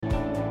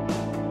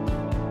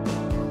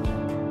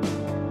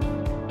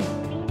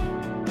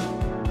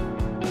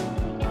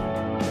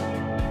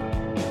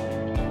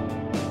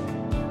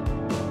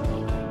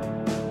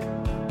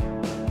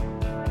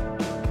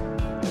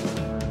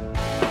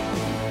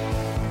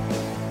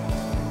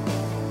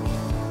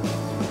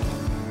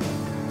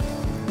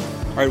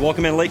All right,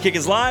 welcome in. Late Kick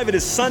is live. It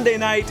is Sunday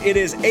night. It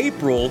is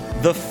April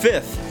the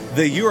 5th,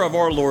 the year of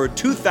our Lord,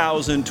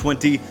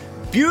 2020.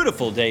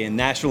 Beautiful day in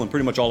Nashville and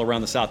pretty much all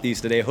around the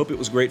Southeast today. I hope it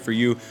was great for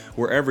you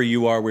wherever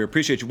you are. We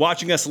appreciate you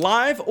watching us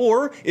live,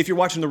 or if you're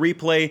watching the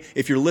replay,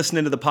 if you're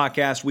listening to the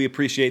podcast, we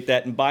appreciate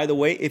that. And by the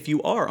way, if you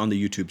are on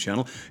the YouTube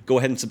channel, go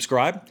ahead and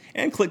subscribe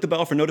and click the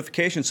bell for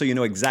notifications so you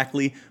know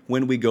exactly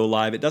when we go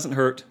live. It doesn't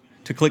hurt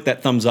to click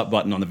that thumbs up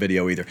button on the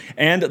video either.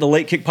 And the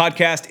Late Kick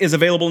podcast is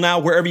available now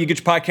wherever you get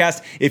your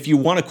podcast. If you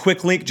want a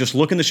quick link, just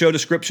look in the show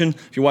description.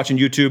 If you're watching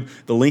YouTube,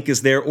 the link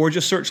is there, or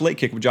just search Late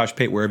Kick with Josh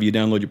Pate wherever you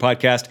download your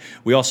podcast.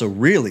 We also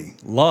really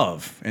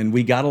love, and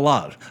we got a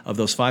lot of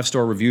those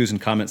 5-star reviews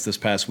and comments this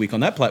past week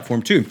on that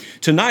platform too.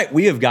 Tonight,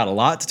 we have got a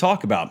lot to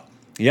talk about.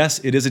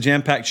 Yes, it is a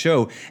jam-packed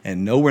show,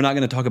 and no, we're not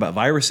going to talk about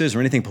viruses or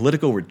anything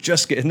political. We're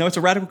just getting, no, it's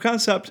a radical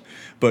concept,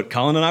 but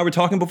Colin and I were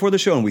talking before the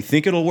show, and we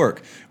think it'll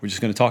work. We're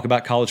just going to talk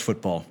about college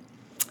football.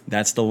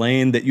 That's the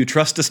lane that you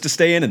trust us to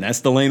stay in, and that's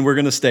the lane we're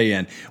going to stay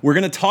in. We're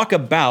going to talk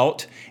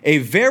about a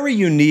very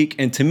unique,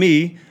 and to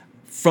me,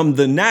 from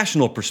the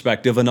national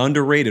perspective, an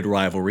underrated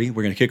rivalry.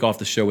 We're going to kick off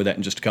the show with that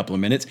in just a couple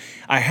of minutes.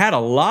 I had a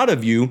lot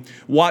of you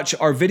watch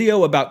our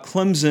video about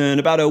Clemson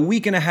about a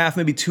week and a half,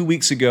 maybe 2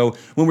 weeks ago,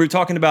 when we were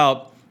talking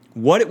about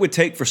what it would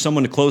take for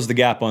someone to close the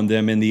gap on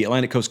them in the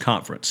Atlantic Coast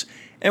Conference.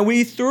 And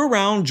we threw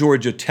around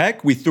Georgia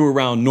Tech, we threw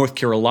around North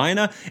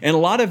Carolina, and a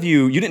lot of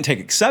you didn't take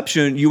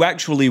exception, you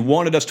actually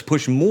wanted us to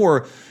push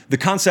more the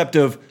concept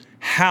of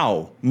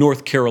how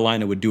North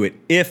Carolina would do it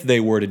if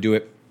they were to do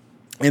it.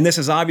 And this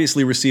has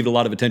obviously received a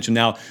lot of attention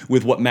now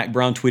with what Mac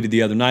Brown tweeted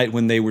the other night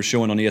when they were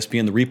showing on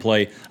ESPN the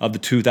replay of the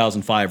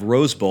 2005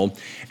 Rose Bowl.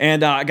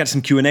 And I got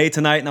some Q&A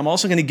tonight, and I'm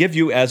also going to give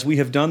you, as we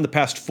have done the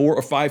past 4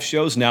 or 5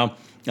 shows now,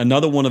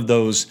 another one of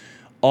those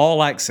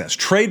all-access,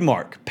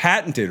 trademark,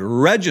 patented,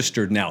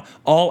 registered now,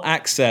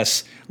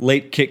 all-access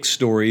Late Kick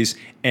stories.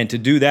 And to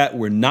do that,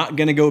 we're not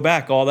going to go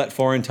back all that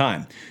far in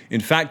time.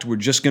 In fact, we're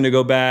just going to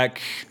go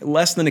back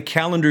less than a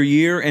calendar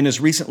year and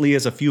as recently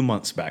as a few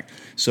months back.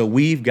 So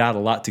we've got a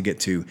lot to get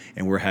to,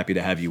 and we're happy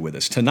to have you with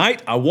us.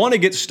 Tonight, I want to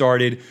get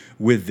started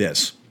with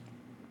this.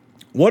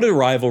 What do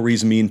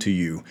rivalries mean to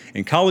you?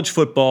 In college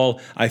football,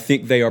 I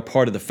think they are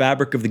part of the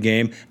fabric of the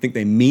game. I think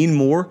they mean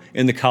more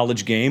in the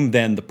college game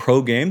than the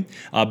pro game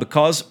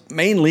because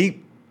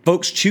mainly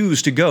folks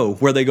choose to go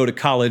where they go to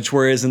college,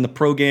 whereas in the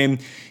pro game,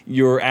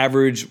 your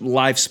average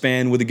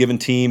lifespan with a given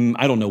team,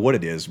 I don't know what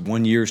it is,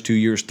 1 year, 2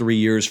 years, 3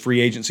 years. Free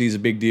agency is a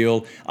big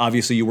deal.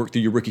 Obviously, you work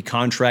through your rookie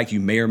contract.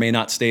 You may or may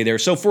not stay there.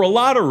 So for a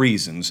lot of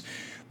reasons,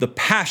 the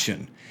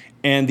passion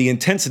and the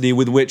intensity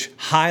with which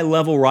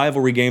high-level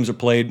rivalry games are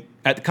played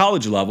at the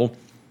college level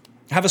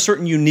have a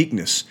certain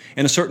uniqueness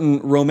and a certain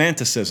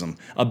romanticism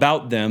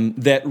about them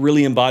that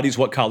really embodies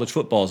what college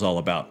football is all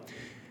about.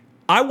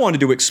 I wanted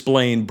to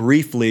explain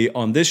briefly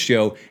on this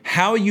show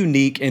how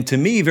unique and, to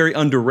me, very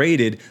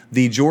underrated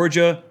the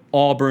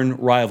Georgia-Auburn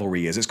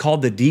rivalry is. It's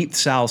called the Deep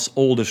South's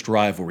oldest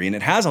rivalry, and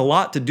it has a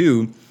lot to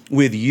do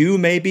with you,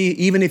 maybe,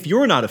 even if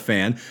you're not a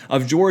fan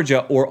of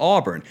Georgia or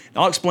Auburn.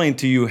 I'll explain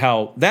to you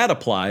how that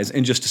applies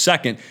in just a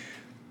second.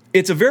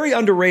 It's a very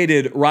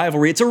underrated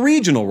rivalry. It's a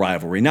regional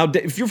rivalry. Now,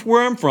 if you're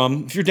where I'm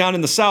from, if you're down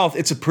in the South,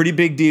 it's a pretty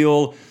big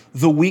deal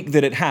the week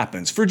that it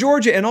happens. For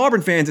Georgia and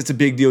Auburn fans, it's a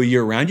big deal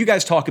year-round. You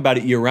guys talk about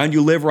it year-round.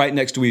 You live right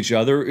next to each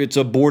other. It's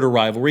a border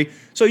rivalry.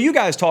 So you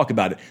guys talk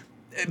about it.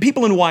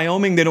 People in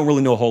Wyoming, they don't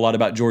really know a whole lot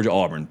about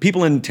Georgia-Auburn.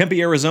 People in Tempe,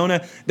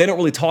 Arizona, they don't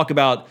really talk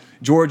about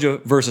Georgia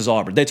versus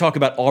Auburn. They talk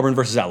about Auburn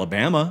versus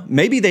Alabama.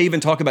 Maybe they even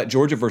talk about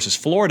Georgia versus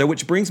Florida,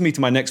 which brings me to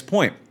my next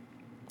point.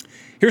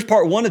 Here's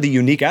part one of the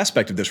unique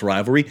aspect of this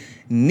rivalry.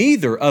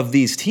 Neither of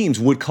these teams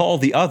would call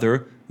the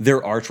other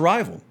their arch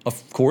rival.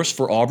 Of course,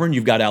 for Auburn,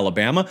 you've got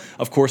Alabama.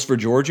 Of course, for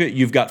Georgia,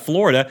 you've got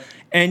Florida.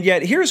 And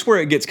yet, here's where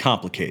it gets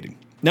complicated.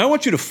 Now, I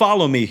want you to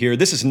follow me here.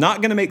 This is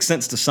not going to make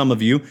sense to some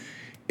of you,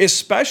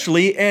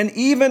 especially and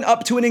even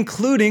up to and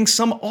including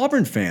some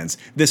Auburn fans.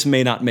 This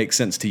may not make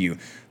sense to you.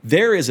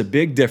 There is a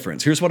big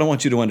difference. Here's what I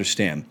want you to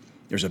understand.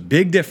 There's a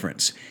big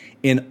difference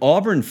in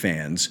Auburn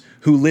fans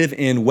who live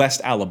in West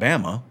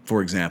Alabama,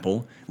 for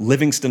example,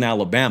 Livingston,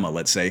 Alabama,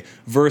 let's say,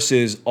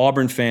 versus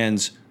Auburn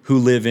fans who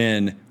live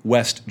in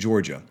West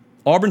Georgia.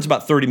 Auburn's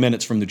about 30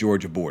 minutes from the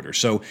Georgia border.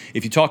 So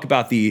if you talk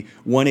about the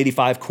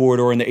 185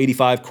 corridor and the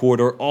 85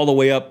 corridor all the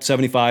way up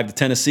 75 to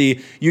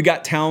Tennessee, you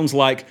got towns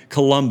like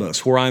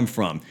Columbus, where I'm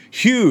from.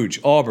 Huge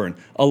Auburn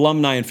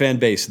alumni and fan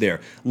base there.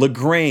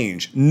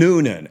 LaGrange,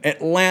 Noonan,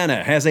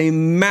 Atlanta has a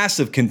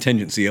massive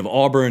contingency of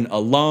Auburn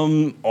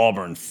alum,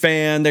 Auburn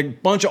fan. There are a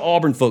bunch of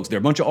Auburn folks there,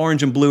 a bunch of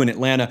orange and blue in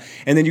Atlanta.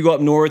 And then you go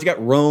up north, you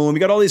got Rome, you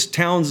got all these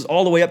towns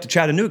all the way up to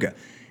Chattanooga.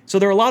 So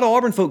there are a lot of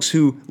Auburn folks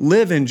who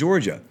live in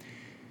Georgia.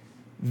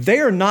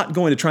 They are not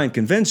going to try and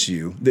convince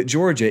you that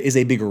Georgia is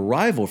a bigger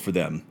rival for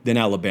them than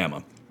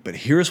Alabama. But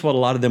here's what a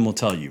lot of them will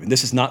tell you. And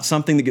this is not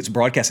something that gets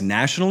broadcast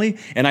nationally.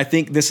 And I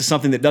think this is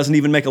something that doesn't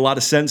even make a lot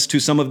of sense to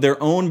some of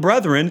their own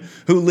brethren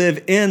who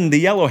live in the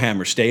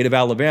Yellowhammer state of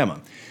Alabama.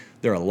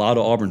 There are a lot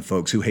of Auburn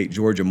folks who hate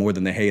Georgia more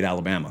than they hate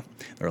Alabama.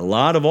 There are a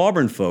lot of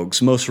Auburn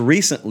folks, most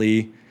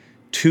recently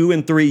 2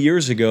 and 3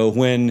 years ago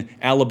when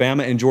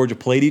Alabama and Georgia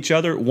played each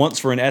other, once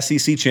for an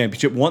SEC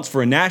championship, once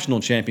for a national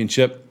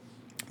championship,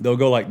 they'll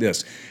go like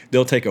this.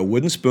 They'll take a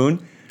wooden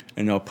spoon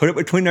and they'll put it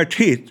between their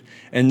teeth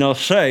and they'll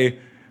say,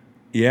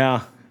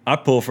 yeah, I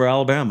pull for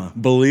Alabama.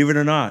 Believe it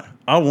or not,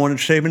 I wanted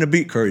Saban to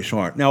beat Kirby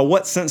Smart. Now,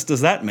 what sense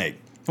does that make?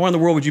 Why in the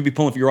world would you be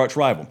pulling for your arch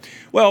rival?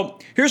 Well,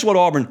 here's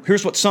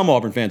what some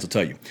Auburn fans will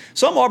tell you.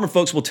 Some Auburn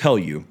folks will tell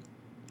you,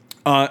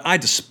 I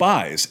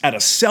despise at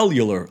a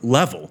cellular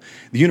level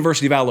the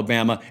University of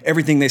Alabama,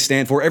 everything they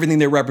stand for, everything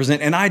they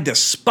represent, and I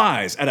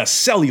despise at a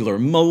cellular,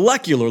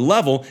 molecular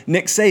level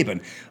Nick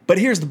Saban. But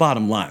here's the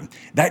bottom line.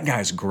 That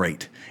guy's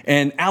great.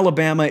 And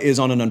Alabama is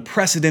on an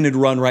unprecedented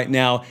run right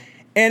now.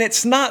 And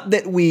it's not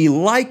that we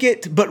like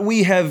it, but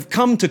we have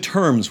come to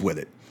terms with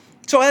it.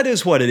 So that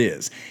is what it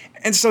is.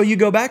 And so you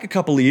go back a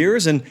couple of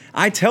years, and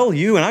I tell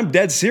you, and I'm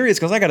dead serious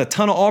because I got a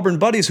ton of Auburn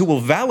buddies who will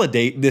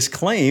validate this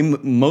claim,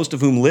 most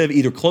of whom live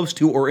either close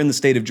to or in the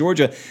state of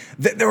Georgia,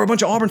 that there were a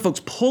bunch of Auburn folks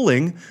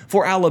pulling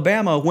for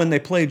Alabama when they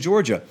played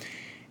Georgia.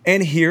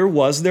 And here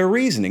was their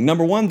reasoning.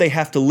 Number one, they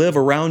have to live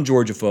around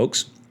Georgia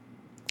folks.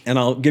 And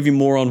I'll give you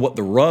more on what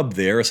the rub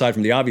there, aside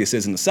from the obvious,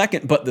 is in a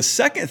second. But the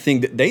second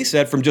thing that they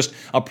said from just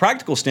a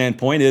practical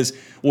standpoint is,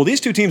 well,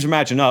 these two teams are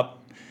matching up.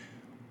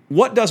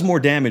 What does more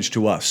damage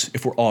to us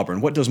if we're Auburn?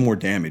 What does more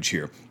damage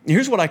here?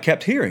 Here's what I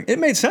kept hearing. It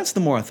made sense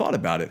the more I thought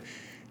about it.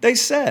 They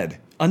said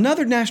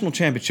another national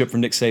championship for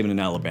Nick Saban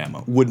in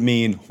Alabama would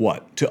mean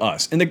what to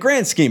us? In the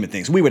grand scheme of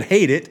things, we would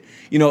hate it.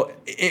 You know,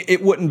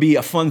 it wouldn't be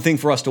a fun thing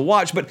for us to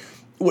watch, but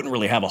it wouldn't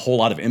really have a whole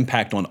lot of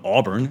impact on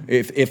Auburn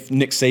if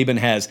Nick Saban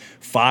has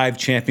 5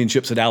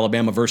 championships at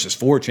Alabama versus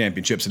 4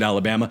 championships at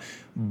Alabama.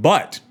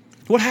 But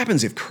what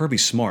happens if Kirby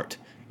Smart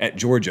at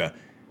Georgia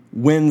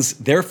wins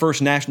their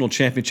first national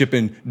championship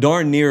in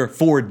darn near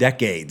 4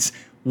 decades?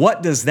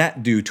 What does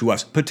that do to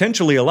us?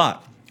 Potentially a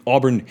lot.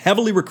 Auburn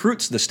heavily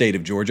recruits the state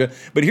of Georgia,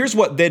 but here's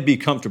what they'd be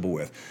comfortable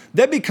with.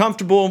 They'd be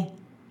comfortable,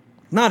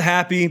 not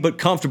happy, but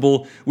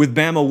comfortable with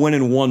Bama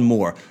winning one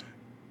more.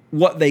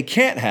 What they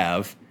can't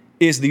have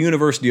is the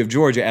University of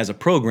Georgia as a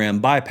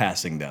program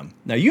bypassing them.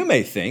 Now, you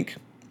may think,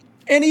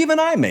 and even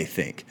I may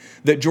think,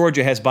 that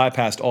Georgia has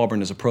bypassed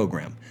Auburn as a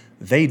program.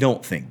 They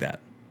don't think that.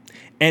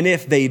 And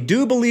if they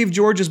do believe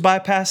Georgia's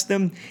bypassed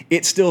them,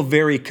 it's still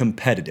very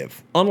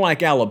competitive.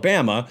 Unlike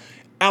Alabama,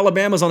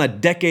 Alabama's on a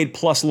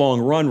decade-plus long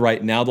run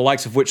right now, the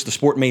likes of which the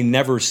sport may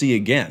never see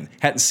again.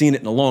 Hadn't seen it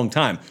in a long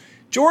time.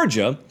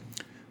 Georgia,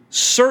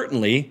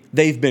 certainly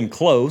they've been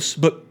close,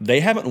 but they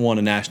haven't won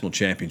a national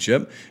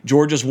championship.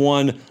 Georgia's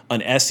won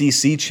an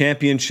SEC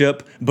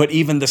championship, but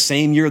even the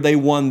same year they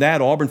won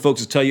that, Auburn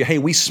folks will tell you, hey,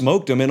 we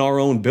smoked them in our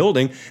own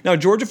building. Now,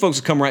 Georgia folks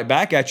will come right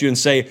back at you and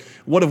say,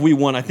 what have we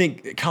won? I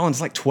think,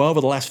 Colin's like 12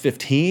 of the last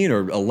 15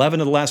 or 11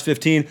 of the last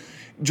 15.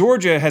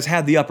 Georgia has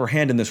had the upper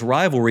hand in this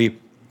rivalry,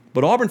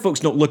 but Auburn folks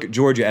don't look at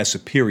Georgia as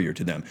superior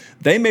to them.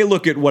 They may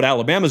look at what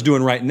Alabama's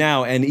doing right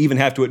now and even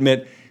have to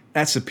admit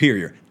that's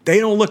superior. They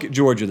don't look at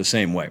Georgia the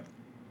same way.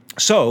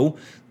 So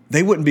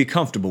they wouldn't be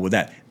comfortable with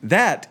that.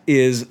 That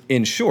is,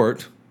 in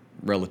short,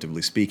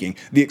 relatively speaking,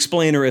 the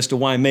explainer as to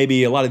why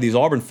maybe a lot of these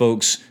Auburn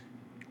folks,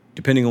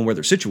 depending on where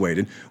they're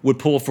situated, would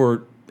pull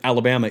for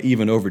Alabama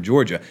even over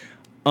Georgia.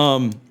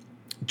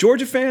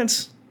 Georgia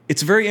fans,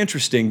 it's a very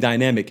interesting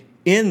dynamic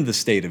in the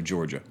state of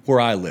Georgia,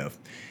 where I live.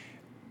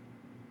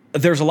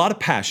 There's a lot of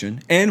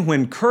passion, and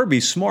when Kirby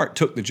Smart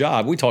took the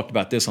job, we talked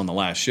about this on the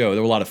last show,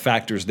 there were a lot of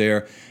factors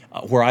there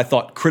where I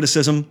thought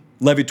criticism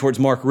levied towards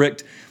Mark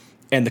Richt,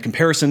 and the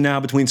comparison now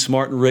between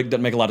Smart and Richt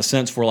doesn't make a lot of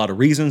sense for a lot of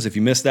reasons. If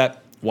you missed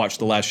that, watch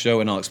the last show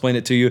and I'll explain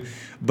it to you.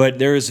 But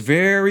there is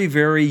very,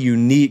 very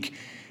unique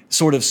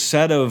sort of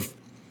set of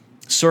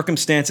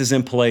circumstances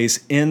in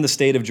place in the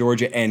state of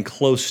Georgia and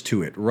close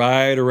to it,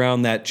 right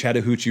around that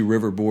Chattahoochee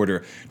River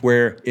border,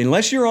 where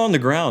unless you're on the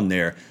ground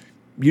there,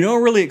 you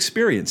don't really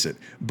experience it.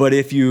 But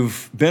if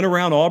you've been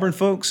around Auburn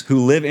folks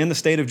who live in the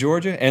state of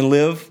Georgia and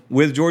live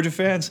with Georgia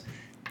fans,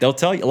 they'll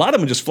tell you, a lot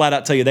of them just flat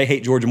out tell you they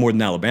hate Georgia more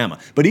than Alabama.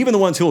 But even the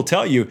ones who will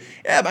tell you,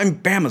 yeah, I mean,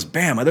 Bama's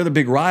Bama, they're the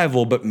big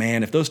rival. But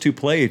man, if those two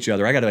play each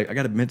other, I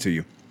gotta admit to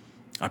you,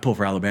 I pull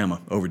for Alabama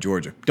over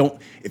Georgia.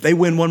 If they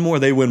win one more,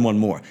 they win one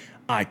more.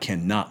 I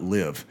cannot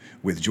live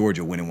with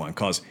Georgia winning one,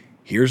 because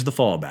here's the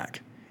fallback.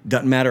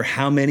 Doesn't matter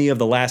how many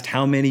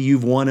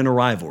you've won in a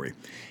rivalry.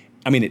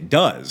 I mean, it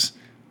does,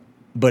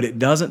 but it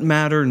doesn't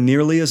matter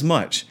nearly as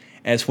much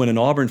as when an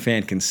Auburn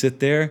fan can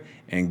sit there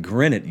and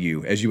grin at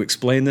you as you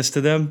explain this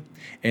to them,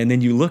 and then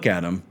you look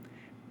at them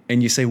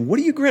and you say, what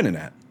are you grinning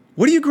at?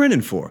 What are you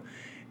grinning for?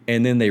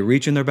 And then they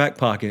reach in their back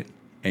pocket,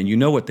 and you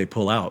know what they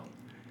pull out.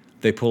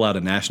 They pull out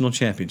a national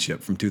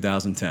championship from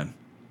 2010.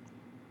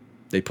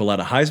 They pull out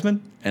a Heisman,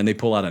 and they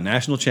pull out a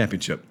national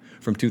championship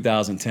from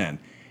 2010.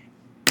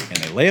 And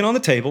they lay it on the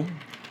table,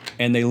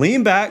 and they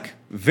lean back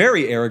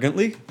very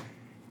arrogantly,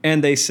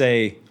 and they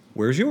say,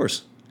 where's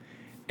yours?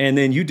 And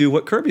then you do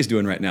what Kirby's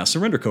doing right now,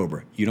 surrender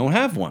Cobra. You don't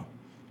have one.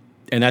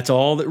 And that's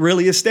all that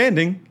really is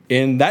standing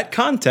in that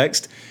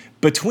context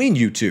between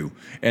you two.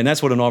 And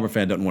that's what an Auburn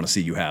fan doesn't want to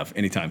see you have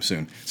anytime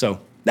soon. So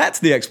that's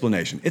the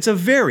explanation. It's a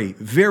very,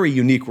 very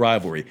unique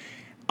rivalry.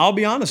 I'll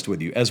be honest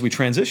with you as we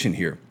transition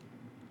here.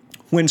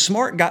 When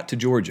Smart got to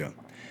Georgia,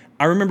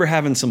 I remember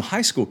having some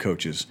high school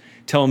coaches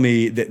tell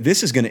me that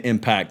this is going to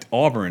impact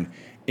Auburn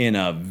in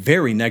a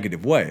very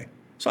negative way.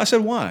 So I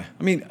said, why?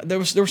 I mean, there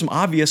were some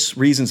obvious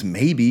reasons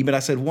maybe, but I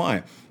said,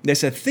 why? They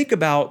said, think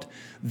about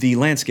the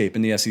landscape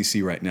in the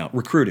SEC right now,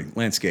 recruiting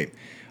landscape.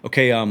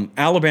 Okay,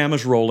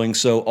 Alabama's rolling,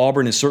 so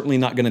Auburn is certainly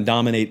not going to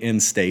dominate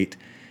in-state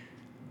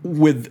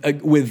with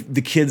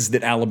the kids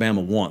that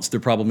Alabama wants. They're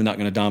probably not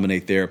going to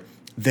dominate there.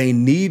 They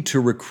need to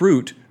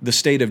recruit the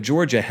state of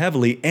Georgia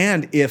heavily,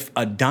 and if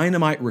a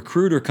dynamite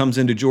recruiter comes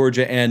into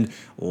Georgia and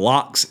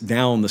locks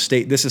down the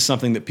state, this is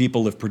something that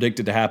people have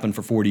predicted to happen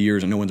for 40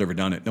 years, and no one's ever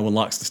done it. No one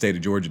locks the state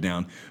of Georgia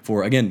down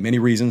for, again, many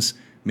reasons,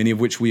 many of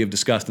which we have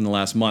discussed in the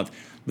last month.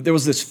 But there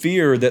was this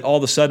fear that all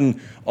of a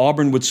sudden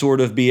Auburn would sort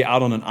of be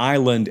out on an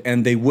island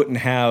and they wouldn't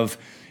have,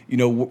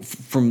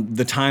 from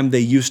the time they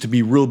used to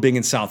be real big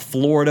in South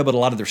Florida, but a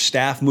lot of their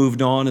staff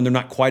moved on and they're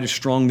not quite as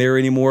strong there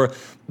anymore.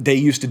 They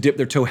used to dip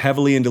their toe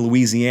heavily into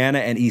Louisiana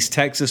and East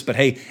Texas, but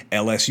hey,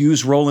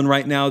 LSU's rolling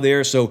right now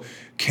there, so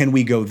can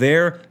we go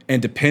there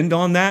and depend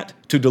on that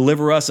to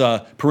deliver us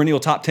a perennial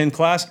top 10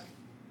 class?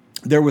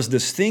 There was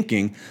this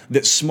thinking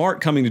that Smart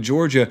coming to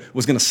Georgia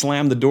was going to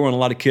slam the door on a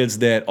lot of kids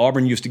that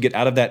Auburn used to get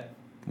out of that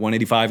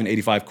 185 and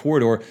 85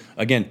 corridor.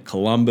 Again,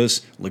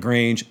 Columbus,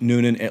 LaGrange,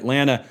 Noonan,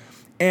 Atlanta.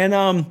 And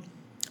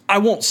I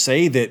won't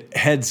say that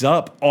heads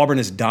up, Auburn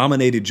has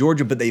dominated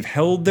Georgia, but they've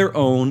held their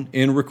own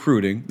in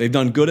recruiting. They've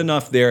done good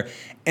enough there,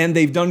 and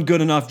they've done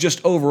good enough just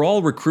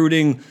overall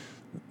recruiting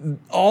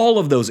all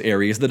of those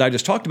areas that I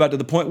just talked about to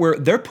the point where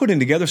they're putting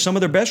together some of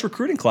their best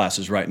recruiting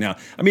classes right now.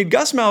 I mean,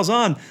 Gus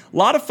Malzahn, a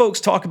lot of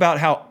folks talk about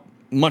how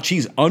much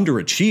he's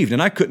underachieved,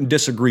 and I couldn't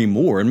disagree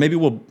more. And maybe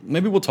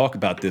we'll talk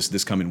about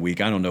this coming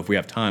week. I don't know if we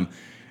have time.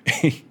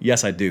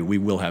 Yes, I do. We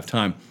will have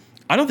time.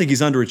 I don't think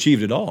he's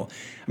underachieved at all.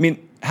 I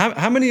mean,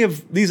 how many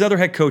of these other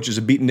head coaches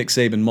have beaten Nick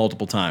Saban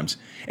multiple times?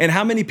 And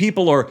how many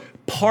people are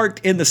parked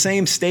in the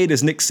same state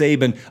as Nick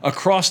Saban,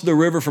 across the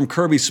river from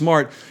Kirby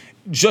Smart,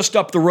 just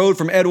up the road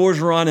from Ed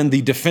Orgeron and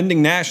the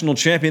defending national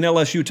champion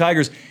LSU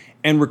Tigers,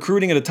 and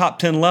recruiting at a top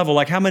 10 level?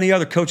 Like, how many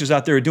other coaches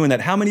out there are doing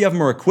that? How many of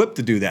them are equipped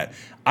to do that?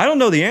 I don't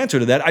know the answer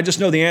to that. I just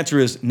know the answer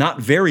is not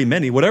very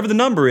many. Whatever the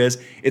number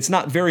is, it's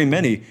not very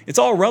many. It's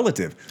all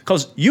relative.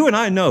 Because you and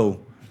I know,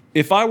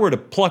 if I were to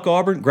pluck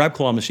Auburn, grab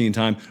claw machine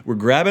time, we're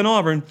grabbing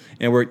Auburn,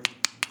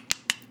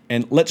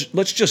 and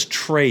let's just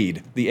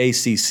trade the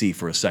ACC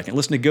for a second.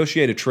 Let's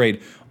negotiate a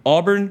trade.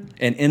 Auburn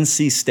and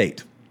NC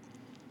State.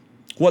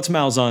 What's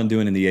Malzahn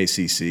doing in the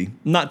ACC?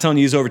 I'm not telling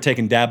you he's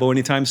overtaking Dabo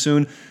anytime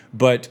soon,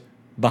 but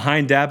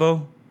behind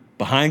Dabo,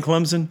 behind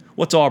Clemson,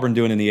 what's Auburn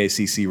doing in the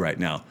ACC right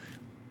now?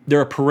 They're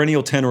a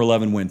perennial 10 or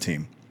 11 win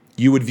team.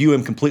 You would view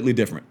him completely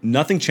different.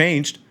 Nothing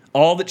changed.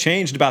 All that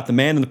changed about the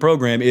man in the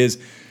program is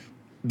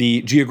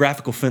the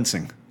geographical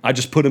fencing. I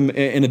just put him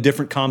in a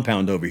different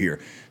compound over here.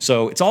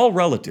 So it's all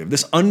relative.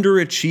 This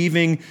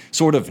underachieving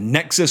sort of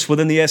nexus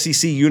within the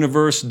SEC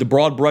universe, the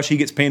broad brush he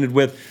gets painted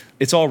with,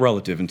 it's all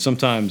relative, and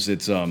sometimes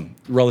it's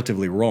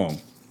relatively wrong.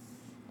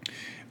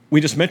 We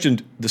just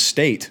mentioned the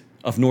state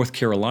of North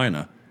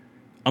Carolina.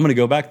 I'm going to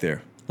go back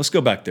there. Let's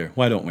go back there.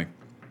 Why don't we?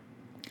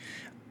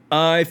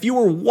 If you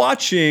were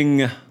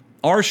watching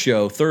our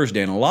show Thursday,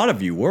 and a lot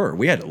of you were,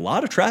 we had a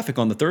lot of traffic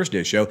on the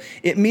Thursday show,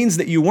 it means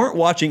that you weren't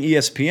watching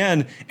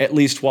ESPN, at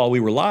least while we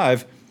were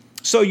live,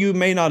 so you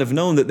may not have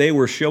known that they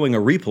were showing a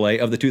replay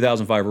of the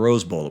 2005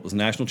 Rose Bowl. It was a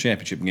national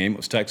championship game. It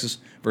was Texas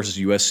versus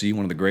USC,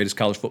 one of the greatest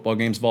college football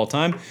games of all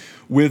time,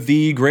 with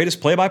the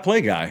greatest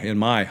play-by-play guy, in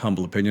my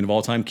humble opinion, of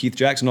all time, Keith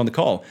Jackson, on the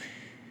call.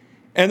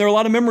 And there are a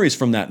lot of memories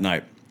from that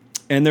night.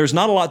 And there's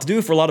not a lot to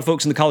do for a lot of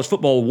folks in the college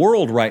football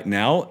world right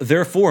now.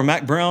 Therefore,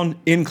 Mac Brown,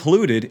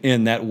 included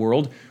in that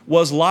world,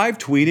 was live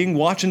tweeting,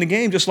 watching the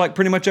game, just like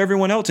pretty much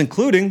everyone else,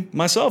 including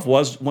myself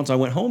was once I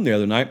went home the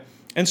other night.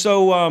 And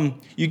so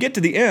you get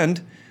to the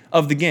end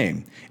of the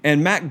game,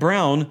 and Mac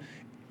Brown,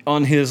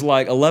 on his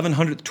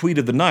 1100th tweet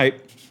of the night,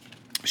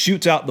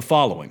 shoots out the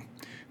following.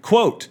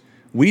 Quote,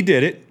 "We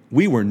did it.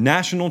 We were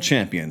national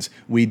champions.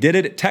 We did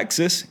it at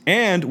Texas,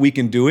 and we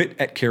can do it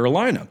at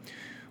Carolina.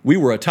 We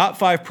were a top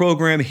 5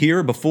 program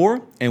here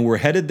before, and we're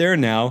headed there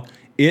now.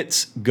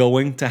 It's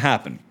going to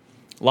happen."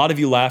 A lot of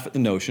you laugh at the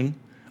notion,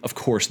 of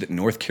course, that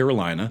North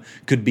Carolina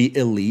could be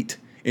elite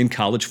in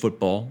college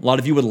football. A lot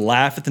of you would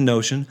laugh at the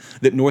notion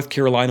that North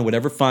Carolina would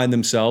ever find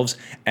themselves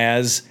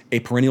as a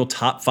perennial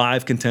top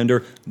 5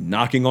 contender,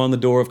 knocking on the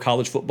door of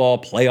college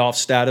football playoff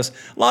status.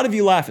 A lot of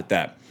you laugh at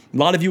that. A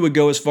lot of you would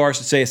go as far as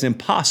to say it's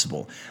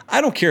impossible.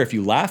 I don't care if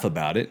you laugh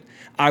about it.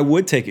 I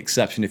would take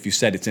exception if you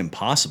said it's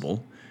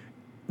impossible.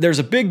 There's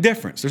a big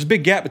difference. There's a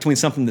big gap between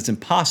something that's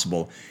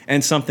impossible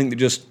and something that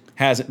just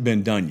hasn't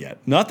been done yet.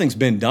 Nothing's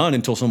been done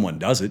until someone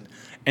does it.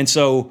 And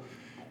so,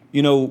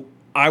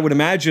 I would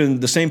imagine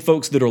the same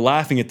folks that are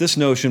laughing at this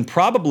notion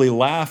probably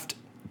laughed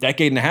a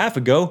decade and a half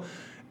ago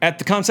at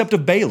the concept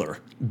of Baylor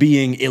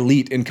being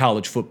elite in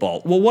college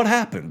football. Well, what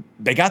happened?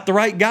 They got the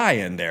right guy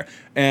in there.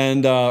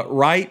 And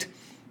Wright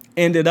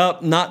ended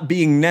up not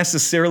being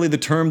necessarily the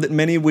term that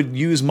many would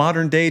use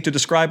modern day to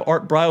describe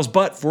Art Briles,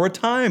 but for a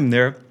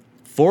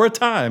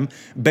time,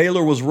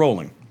 Baylor was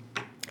rolling.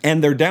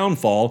 And their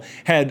downfall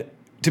had,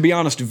 to be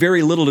honest,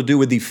 very little to do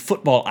with the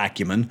football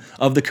acumen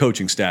of the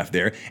coaching staff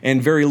there,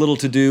 and very little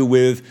to do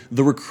with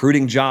the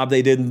recruiting job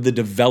they did, the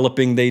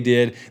developing they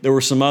did. There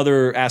were some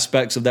other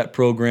aspects of that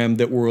program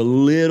that were a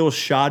little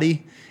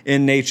shoddy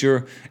in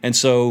nature, and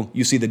so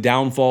you see the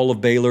downfall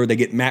of Baylor. They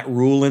get Matt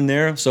Rule in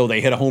there, so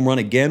they hit a home run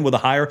again with a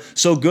hire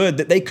so good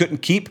that they couldn't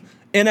keep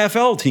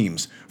NFL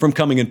teams from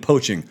coming and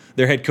poaching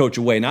their head coach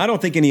away. Now, I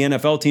don't think any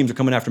NFL teams are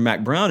coming after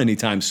Mack Brown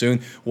anytime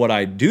soon. What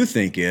I do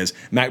think is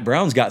Mack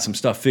Brown's got some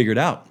stuff figured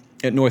out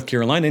at North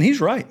Carolina, and he's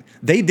right.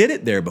 They did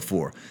it there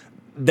before.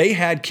 They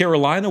had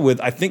Carolina with,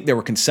 I think there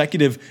were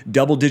consecutive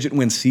double-digit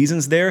win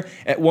seasons there.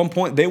 At one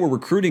point, they were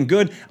recruiting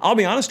good. I'll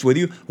be honest with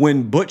you,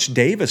 when Butch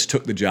Davis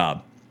took the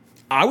job,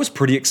 I was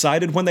pretty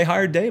excited when they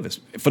hired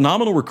Davis.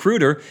 Phenomenal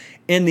recruiter.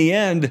 In the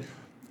end,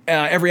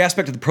 every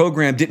aspect of the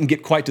program didn't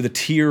get quite to the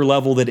tier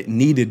level that it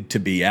needed to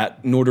be at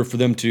in order for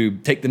them to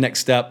take the next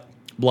step,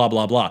 blah,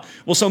 blah, blah.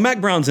 Well, so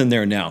Mack Brown's in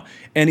there now,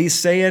 and he's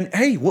saying,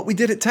 hey, what we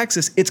did at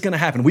Texas, it's going to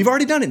happen. We've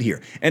already done it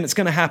here, and it's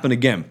going to happen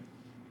again.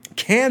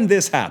 Can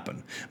this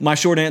happen? My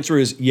short answer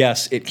is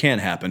yes, it can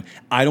happen.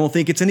 I don't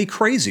think it's any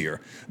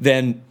crazier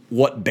than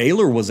what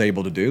Baylor was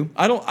able to do.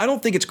 I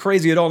don't think it's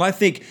crazy at all, and I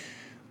think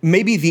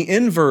maybe the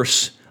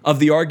inverse of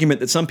the argument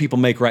that some people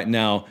make right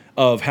now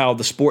of how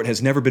the sport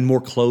has never been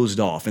more closed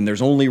off and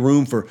there's only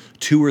room for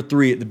 2 or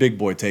 3 at the big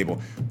boy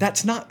table.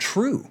 That's not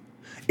true.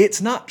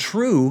 It's not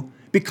true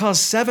because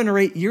 7 or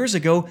 8 years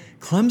ago,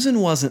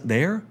 Clemson wasn't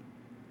there.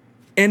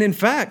 And in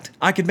fact,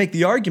 I could make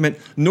the argument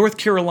North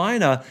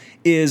Carolina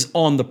is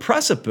on the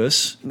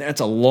precipice.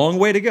 That's a long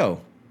way to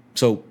go.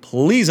 So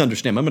please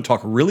understand, I'm going to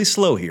talk really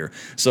slow here.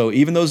 So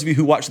even those of you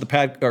who watch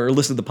the or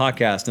listen to the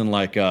podcast in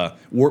like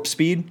warp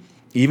speed,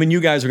 even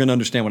you guys are going to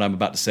understand what I'm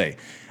about to say.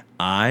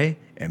 I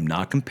am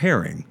not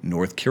comparing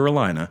North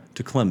Carolina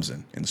to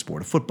Clemson in the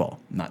sport of football.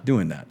 I'm not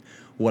doing that.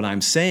 What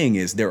I'm saying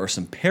is there are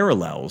some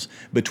parallels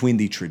between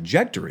the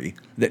trajectory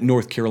that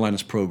North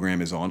Carolina's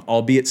program is on,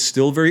 albeit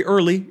still very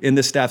early in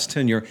the staff's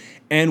tenure,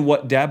 and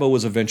what Dabo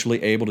was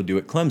eventually able to do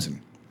at Clemson.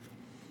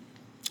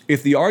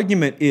 If the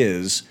argument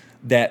is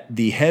that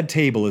the head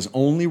table is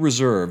only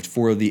reserved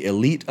for the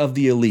elite of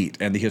the elite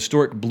and the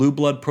historic blue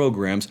blood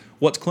programs,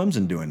 what's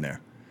Clemson doing there?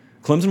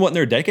 Clemson wasn't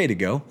there a decade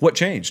ago. What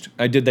changed?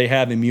 Did they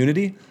have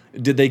immunity?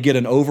 Did they get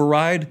an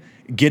override,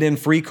 get-in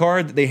free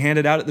card that they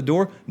handed out at the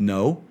door?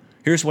 No.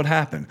 Here's what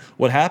happened.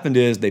 What happened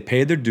is they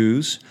paid their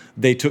dues.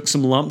 They took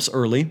some lumps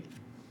early.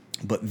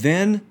 But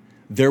then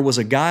there was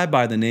a guy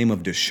by the name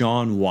of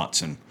Deshaun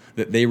Watson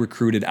that they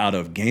recruited out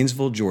of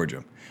Gainesville,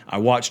 Georgia. I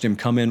watched him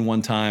come in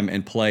one time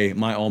and play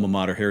my alma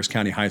mater, Harris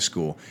County High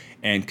School,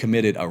 and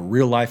committed a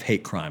real-life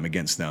hate crime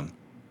against them.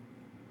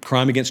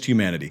 Crime against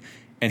humanity.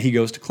 And he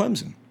goes to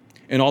Clemson.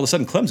 And all of a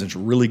sudden, Clemson's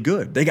really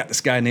good. They got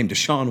this guy named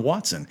Deshaun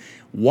Watson.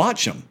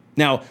 Watch him.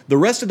 Now, the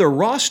rest of their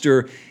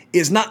roster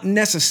is not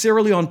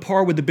necessarily on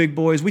par with the big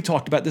boys. We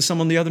talked about this some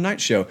on the other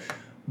night show.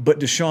 But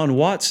Deshaun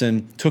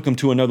Watson took them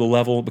to another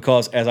level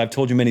because, as I've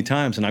told you many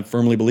times, and I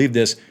firmly believe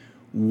this,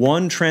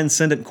 one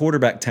transcendent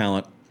quarterback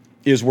talent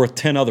is worth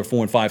 10 other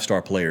 4- and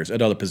 5-star players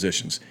at other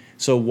positions.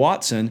 So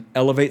Watson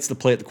elevates the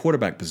play at the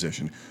quarterback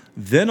position.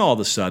 Then all of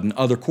a sudden,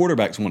 other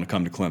quarterbacks want to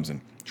come to Clemson.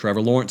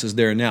 Trevor Lawrence is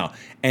there now.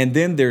 And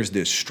then there's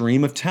this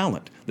stream of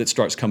talent that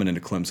starts coming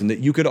into Clemson that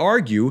you could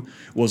argue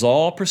was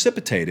all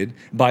precipitated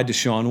by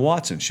Deshaun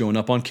Watson showing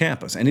up on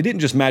campus. And he didn't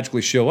just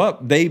magically show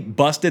up. They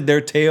busted their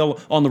tail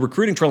on the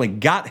recruiting trail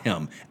and got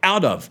him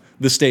out of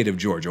the state of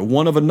Georgia,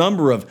 one of a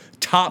number of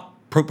top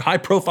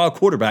high-profile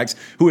quarterbacks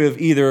who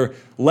have either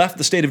left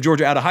the state of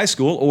Georgia out of high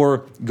school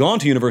or gone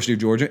to University of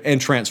Georgia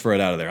and transferred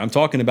out of there. I'm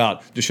talking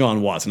about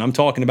Deshaun Watson. I'm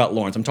talking about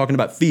Lawrence. I'm talking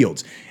about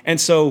Fields.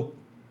 And so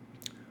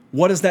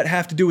what does that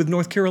have to do with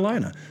North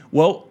Carolina?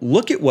 Well,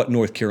 look at what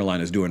North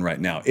Carolina is doing right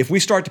now. If we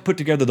start to put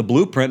together the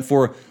blueprint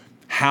for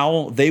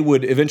how they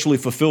would eventually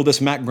fulfill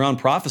this Mack Brown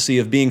prophecy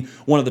of being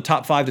one of the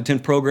top 5 to 10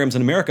 programs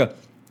in America,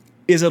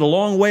 is it a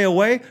long way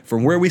away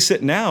from where we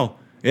sit now?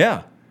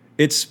 Yeah.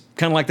 It's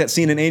kind of like that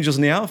scene in Angels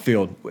in the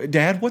Outfield.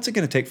 Dad, what's it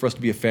going to take for us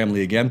to be a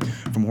family again?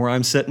 From where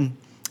I'm sitting,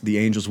 the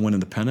Angels winning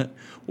the pennant.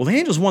 Well, the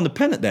Angels won the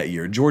pennant that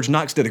year. George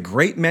Knox did a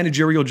great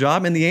managerial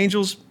job, and the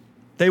Angels,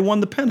 they won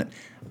the pennant.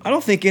 I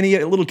don't think any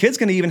little kid's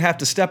going to even have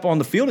to step on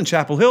the field in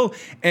Chapel Hill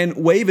and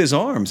wave his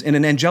arms in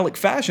an angelic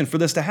fashion for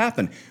this to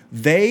happen.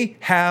 They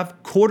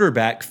have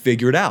quarterback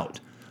figured out.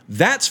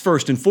 That's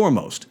first and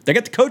foremost. They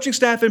got the coaching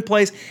staff in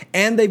place,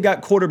 and they've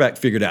got quarterback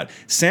figured out.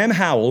 Sam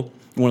Howell,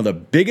 one of the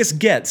biggest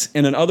gets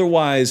in an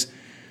otherwise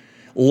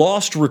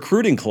lost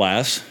recruiting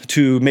class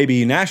to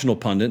maybe national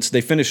pundits.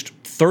 They finished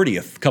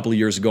 30th a couple of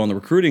years ago on the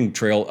recruiting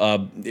trail,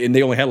 and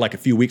they only had like a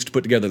few weeks to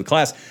put together the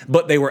class,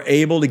 but they were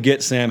able to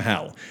get Sam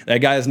Howell. That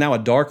guy is now a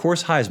dark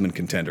horse Heisman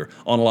contender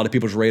on a lot of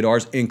people's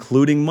radars,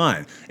 including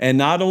mine. And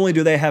not only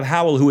do they have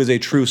Howell, who is a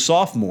true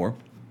sophomore,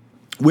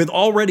 with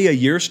already a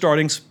year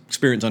starting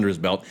experience under his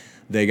belt,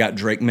 they got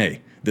Drake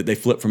May, that they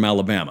flipped from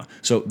Alabama.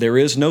 So there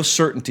is no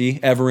certainty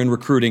ever in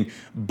recruiting,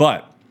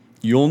 but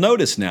you'll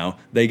notice now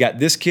they got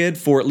this kid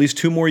for at least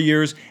 2 more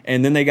years,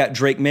 and then they got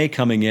Drake May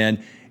coming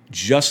in,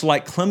 just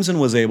like Clemson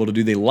was able to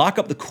do. They lock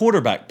up the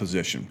quarterback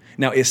position.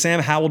 Now, is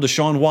Sam Howell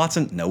Deshaun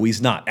Watson? No,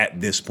 he's not at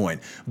this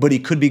point, but he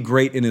could be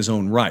great in his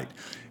own right.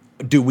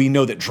 Do we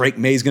know that Drake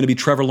May is going to be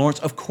Trevor Lawrence?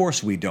 Of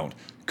course we don't.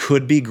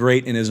 Could be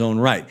great in his own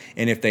right.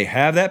 And if they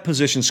have that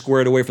position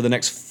squared away for the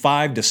next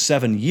 5 to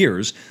 7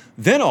 years,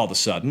 then all of a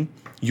sudden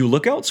you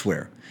look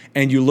elsewhere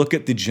and you look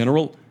at the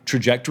general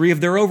trajectory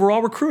of their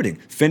overall recruiting.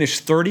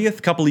 Finished 30th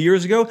a couple of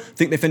years ago. I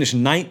think they finished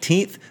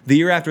 19th the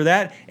year after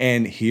that.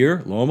 And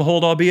here, lo and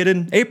behold, albeit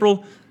in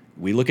April,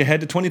 we look ahead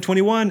to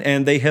 2021,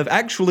 and they have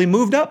actually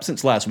moved up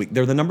since last week.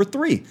 They're the number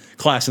 3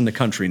 class in the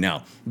country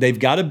now. They've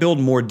got to build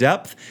more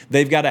depth.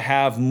 They've got to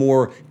have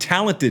more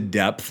talented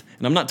depth.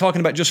 And I'm not talking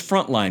about just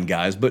frontline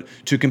guys, but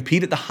to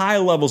compete at the high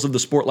levels of the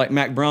sport like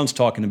Mac Brown's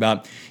talking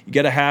about, you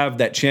got to have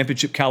that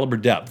championship caliber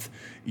depth.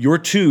 Your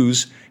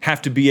 2s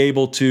have to be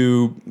able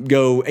to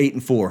go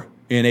 8-4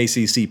 in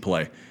ACC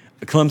play.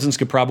 The Clemson's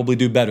could probably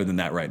do better than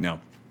that right now.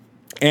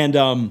 And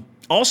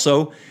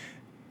also,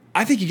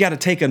 I think you got to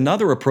take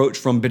another approach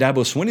from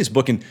Badabo Swinney's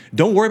book, and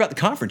don't worry about the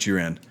conference you're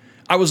in.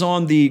 I was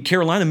on the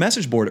Carolina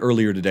message board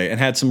earlier today and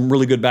had some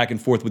really good back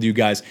and forth with you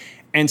guys,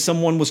 and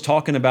someone was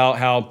talking about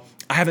how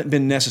I haven't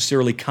been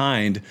necessarily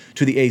kind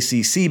to the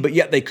ACC, but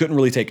yet they couldn't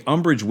really take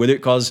umbrage with it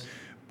because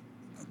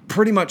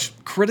pretty much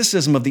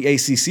criticism of the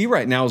ACC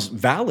right now is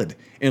valid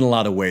in a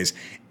lot of ways.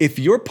 If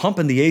you're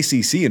pumping the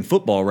ACC in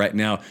football right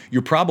now,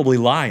 you're probably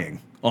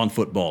lying on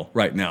football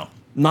right now.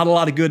 Not a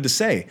lot of good to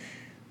say.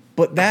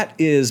 But that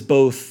is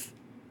both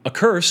a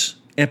curse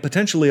and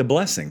potentially a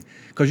blessing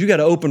because you got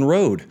an open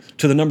road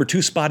to the number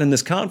 2 spot in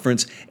this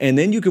conference, and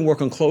then you can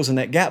work on closing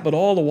that gap. But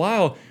all the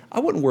while, I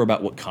wouldn't worry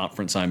about what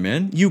conference I'm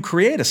in. You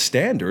create a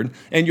standard,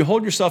 and you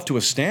hold yourself to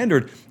a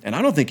standard, and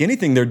I don't think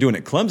anything they're doing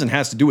at Clemson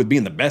has to do with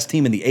being the best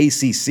team in the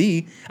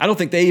ACC. I don't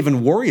think they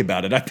even worry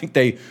about it. I think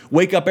they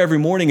wake up every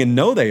morning and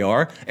know they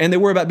are, and they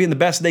worry about being the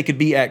best they could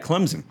be at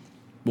Clemson.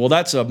 Well,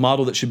 that's a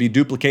model that should be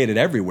duplicated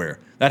everywhere.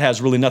 That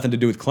has really nothing to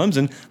do with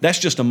Clemson. That's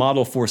just a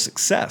model for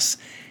success.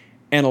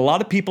 And a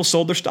lot of people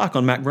sold their stock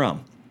on Mac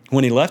Brown.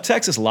 When he left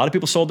Texas, a lot of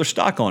people sold their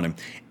stock on him.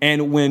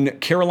 And when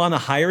Carolina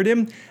hired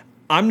him,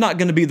 I'm not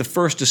going to be the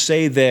first to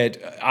say that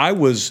I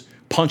was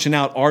punching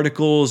out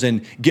articles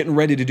and getting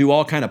ready to do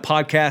all kind of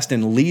podcasts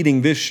and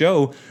leading this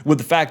show with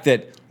the fact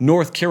that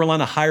North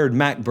Carolina hired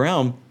Mac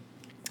Brown.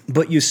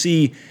 But you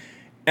see,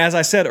 as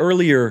I said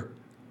earlier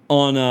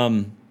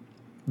on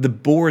the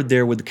board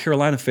there with the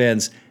Carolina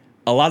fans,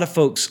 a lot of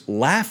folks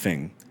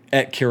laughing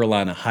at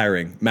Carolina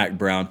hiring Mac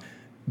Brown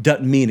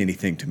doesn't mean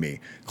anything to me,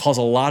 because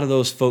a lot of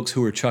those folks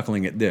who are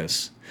chuckling at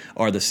this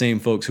are the same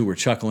folks who were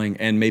chuckling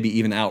and maybe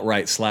even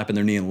outright slapping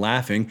their knee and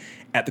laughing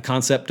at the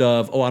concept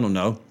of, I don't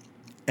know,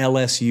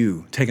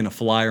 LSU taking a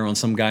flyer on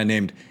some guy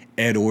named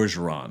Ed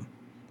Orgeron.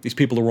 These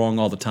people are wrong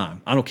all the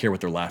time. I don't care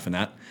what they're laughing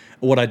at.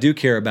 What I do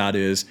care about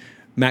is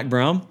Mac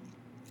Brown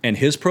and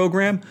his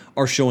program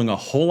are showing a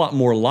whole lot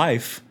more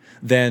life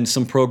than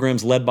some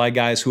programs led by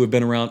guys who have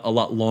been around a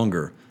lot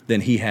longer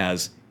than he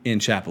has in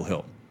Chapel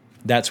Hill.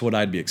 That's what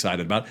I'd be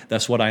excited about.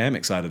 That's what I am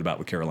excited about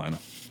with Carolina.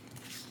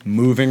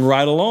 Moving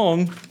right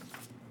along,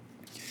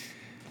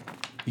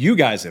 you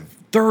guys have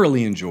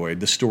thoroughly enjoyed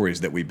the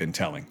stories that we've been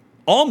telling,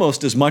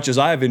 almost as much as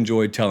I've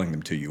enjoyed telling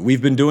them to you.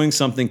 We've been doing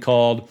something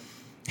called,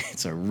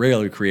 it's a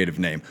really creative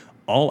name,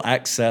 All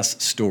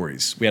Access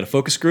Stories. We had a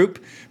focus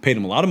group, paid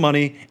them a lot of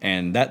money,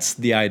 and that's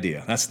the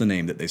idea. That's the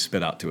name that they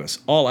spit out to us,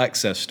 All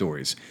Access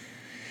Stories.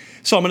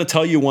 So I'm going to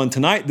tell you one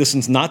tonight. This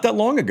is not that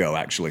long ago,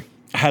 actually.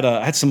 I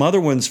had some other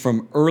ones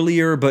from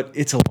earlier, but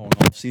it's a long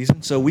off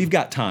season, so we've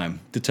got time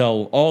to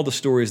tell all the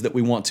stories that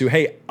we want to.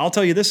 Hey, I'll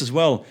tell you this as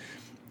well.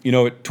 You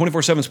know, at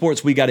 24/7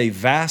 Sports, we got a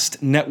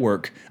vast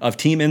network of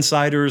team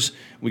insiders.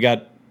 We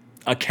got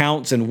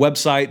accounts and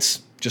websites.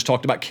 Just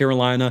talked about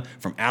Carolina,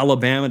 from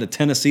Alabama to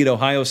Tennessee to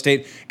Ohio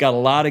State. Got a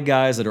lot of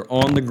guys that are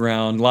on the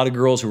ground, a lot of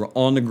girls who are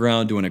on the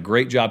ground doing a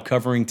great job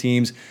covering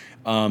teams.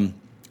 The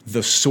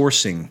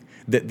sourcing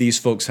that these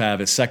folks have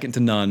is second to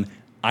none.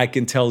 I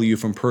can tell you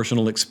from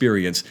personal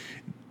experience,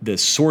 the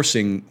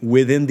sourcing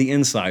within the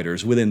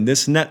insiders, within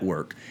this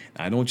network,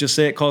 I don't just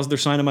say it because they're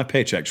signing my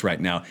paychecks right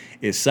now,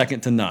 is second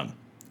to none.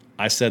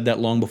 I said that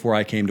long before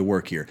I came to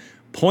work here.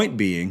 Point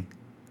being,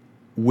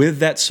 with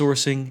that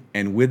sourcing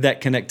and with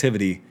that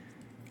connectivity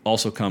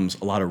also comes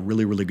a lot of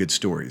really, really good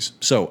stories.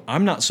 So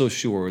I'm not so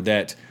sure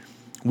that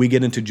we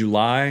get into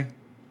July,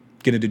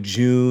 get into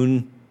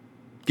June,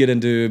 get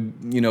into,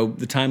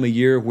 the time of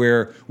year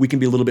where we can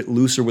be a little bit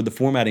looser with the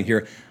formatting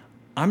here.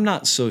 I'm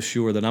not so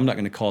sure that I'm not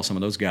going to call some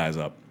of those guys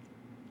up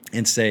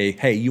and say,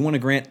 hey, you want to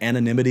grant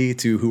anonymity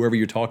to whoever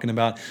you're talking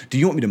about? Do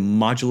you want me to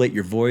modulate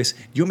your voice? Do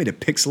you want me to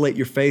pixelate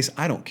your face?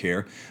 I don't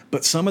care.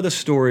 But some of the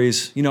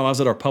stories, I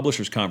was at our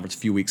publishers conference a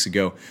few weeks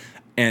ago,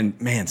 and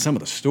man, some of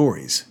the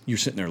stories, you're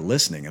sitting there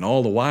listening, and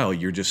all the while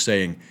you're just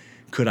saying,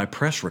 could I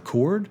press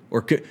record?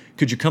 Or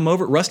could you come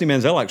over? Rusty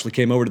Manziel actually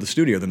came over to the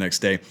studio the next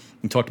day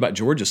and talked about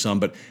Georgia some,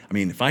 but I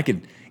mean, if I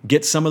could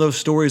get some of those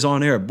stories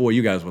on air, boy,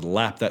 you guys would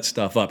lap that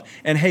stuff up.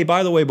 And hey,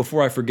 by the way,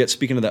 before I forget,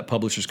 speaking of that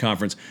Publishers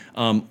Conference,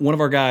 one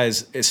of our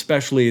guys,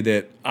 especially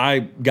that I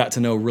got to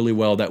know really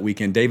well that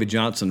weekend, David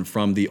Johnson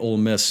from the Ole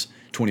Miss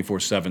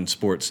 24/7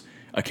 Sports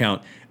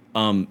account,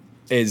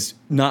 is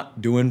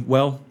not doing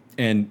well.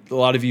 And a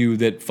lot of you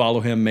that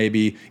follow him,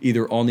 maybe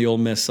either on the Ole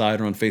Miss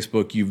side or on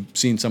Facebook, you've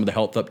seen some of the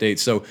health updates.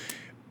 So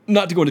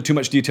not to go into too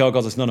much detail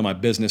because it's none of my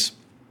business,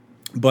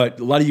 but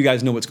a lot of you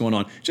guys know what's going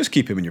on. Just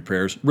keep him in your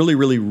prayers. Really,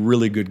 really,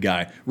 really good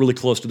guy. Really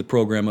close to the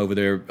program over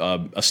there,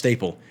 a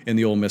staple in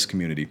the Ole Miss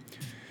community.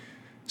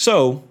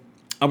 So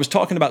I was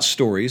talking about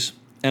stories,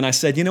 and I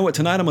said, you know what,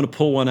 tonight I'm going to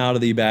pull one out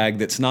of the bag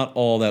that's not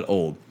all that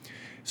old.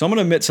 So I'm going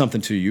to admit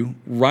something to you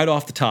right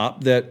off the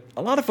top that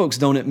a lot of folks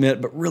don't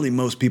admit, but really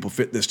most people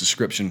fit this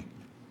description.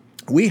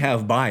 We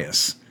have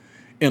bias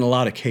in a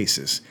lot of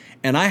cases.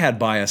 And I had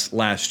bias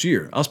last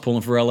year. I was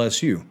pulling for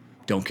LSU.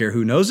 Don't care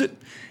who knows it.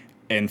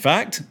 In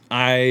fact,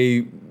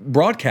 I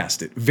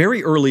broadcast it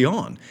very early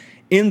on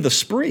in the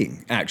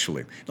spring,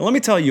 actually. Now, let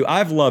me tell you,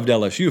 I've loved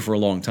LSU for a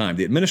long time.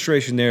 The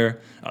administration there,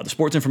 the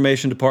sports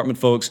information department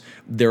folks,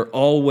 they're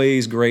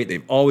always great.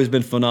 They've always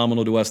been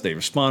phenomenal to us. They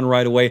respond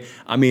right away.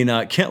 I mean,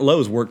 Kent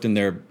Lowe's worked in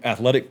their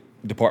athletic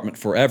department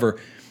forever.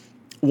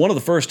 One of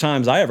the first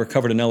times I ever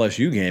covered an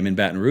LSU game in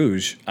Baton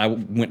Rouge, I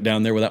went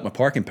down there without my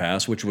parking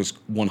pass, which was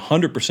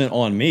 100%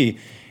 on me.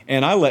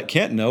 And I let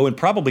Kent know and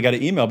probably got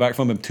an email back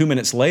from him 2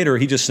 minutes later.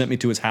 He just sent me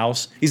to his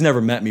house. He's never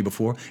met me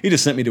before. He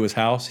just sent me to his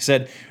house. He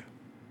said,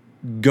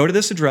 go to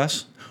this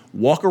address,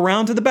 walk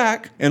around to the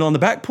back, and on the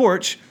back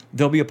porch,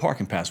 there'll be a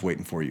parking pass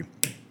waiting for you.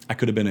 I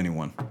could have been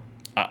anyone.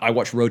 I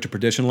watched Road to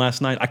Perdition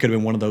last night. I could have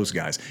been one of those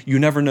guys. You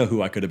never know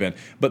who I could have been.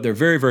 But they're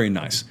very, very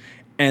nice.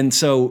 And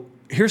so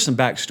here's some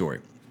backstory.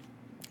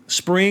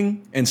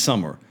 Spring and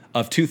summer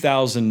of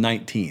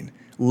 2019,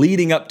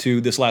 leading up to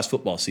this last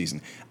football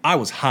season, I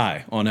was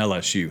high on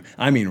LSU.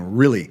 I mean,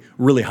 really,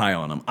 really high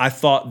on them. I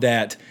thought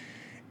that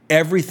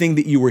everything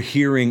that you were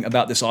hearing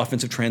about this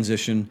offensive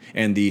transition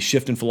and the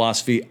shift in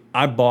philosophy,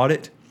 I bought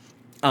it.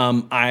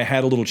 I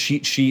had a little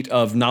cheat sheet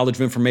of knowledge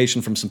of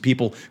information from some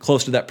people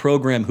close to that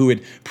program who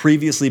had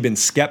previously been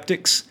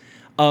skeptics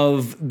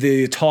of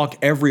the talk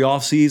every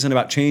offseason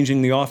about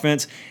changing the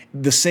offense.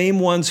 The same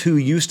ones who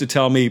used to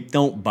tell me,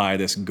 don't buy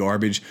this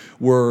garbage,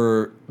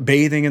 were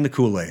bathing in the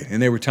Kool-Aid.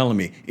 And they were telling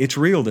me, it's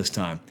real this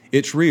time.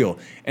 It's real.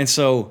 And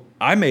so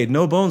I made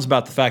no bones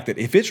about the fact that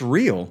if it's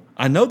real,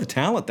 I know the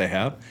talent they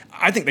have.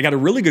 I think they got a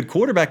really good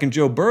quarterback in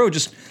Joe Burrow.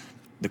 Just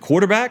the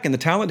quarterback and the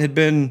talent had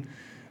been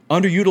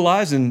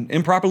underutilized and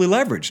improperly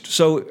leveraged.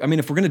 So, I mean,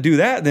 if we're going to do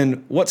that,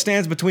 then what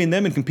stands between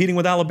them and competing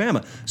with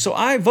Alabama? So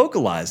I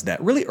vocalized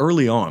that really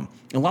early on.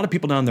 A lot of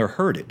people down there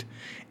heard it.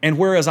 And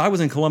whereas I was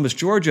in Columbus,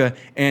 Georgia,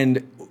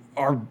 and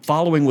our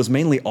following was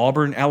mainly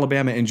Auburn,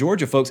 Alabama, and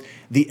Georgia folks,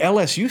 the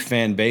LSU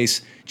fan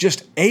base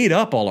just ate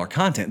up all our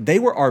content. They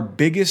were our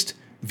biggest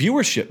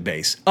viewership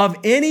base of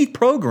any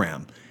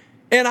program.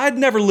 And I'd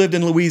never lived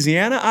in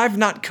Louisiana. I've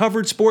not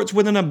covered sports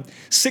within a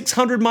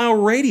 600-mile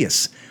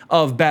radius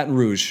of Baton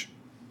Rouge.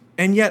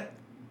 And yet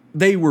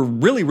they were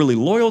really, really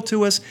loyal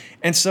to us.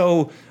 And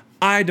so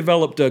I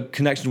developed a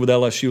connection with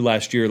LSU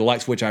last year, the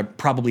likes of which I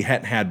probably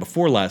hadn't had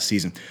before last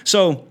season.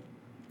 So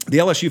the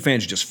LSU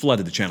fans just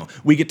flooded the channel.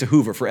 We get to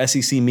Hoover for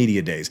SEC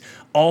Media Days.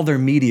 All their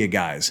media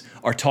guys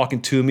are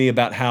talking to me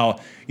about how,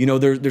 you know,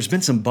 there's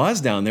been some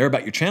buzz down there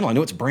about your channel. I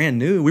know it's brand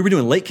new. We were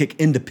doing Late Kick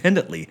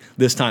independently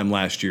this time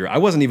last year. I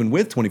wasn't even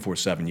with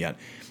 24/7 yet.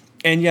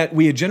 And yet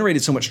we had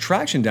generated so much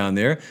traction down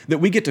there that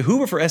we get to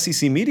Hoover for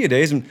SEC Media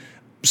Days, and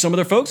some of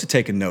their folks had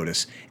taken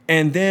notice.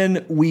 And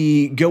then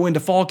we go into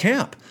fall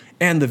camp,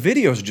 and the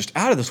videos are just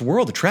out of this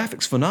world. The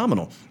traffic's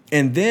phenomenal.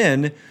 And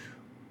then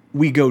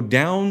we go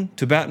down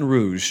to Baton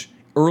Rouge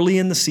early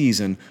in the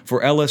season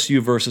for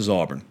LSU versus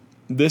Auburn.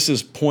 This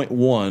is point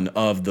one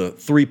of the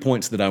 3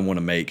 points that I want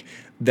to make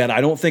that I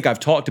don't think I've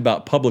talked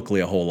about publicly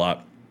a whole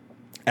lot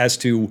as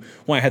to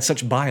why I had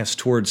such bias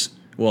towards,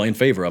 well, in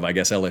favor of, I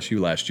guess,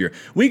 LSU last year.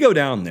 We go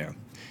down there,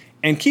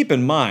 and keep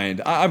in mind,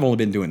 I've only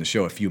been doing the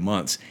show a few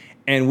months,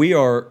 and we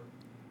are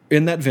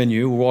in that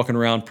venue, we're walking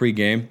around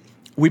pregame.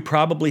 We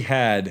probably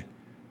had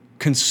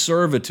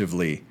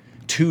conservatively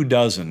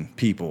 24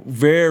 people,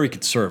 very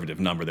conservative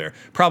number there,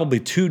 probably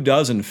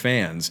 24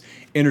 fans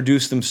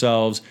introduce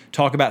themselves,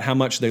 talk about how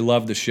much they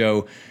love the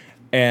show.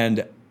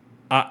 And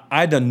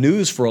I'd done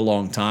news for a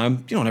long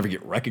time. You don't ever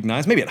get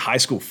recognized. Maybe at high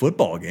school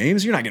football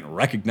games, you're not getting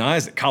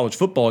recognized at college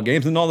football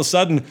games. And all of a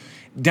sudden,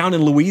 down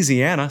in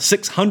Louisiana,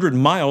 600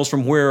 miles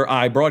from where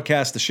I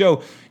broadcast the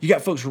show, you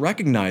got folks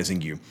recognizing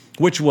you,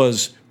 which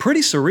was pretty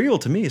surreal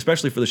to me,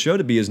 especially for the show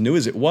to be as new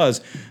as it was.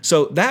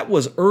 So that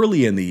was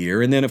early in the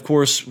year. And then, of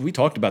course, we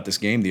talked about this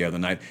game the other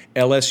night.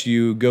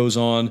 LSU goes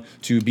on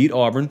to beat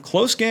Auburn.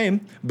 Close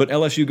game, but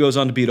LSU goes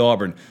on to beat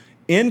Auburn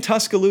in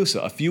Tuscaloosa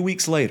a few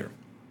weeks later.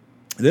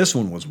 This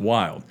one was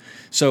wild.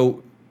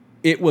 So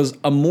it was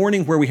a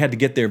morning where we had to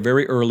get there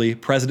very early.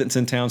 President's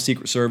in town,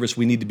 Secret Service.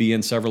 We need to be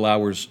in several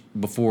hours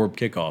before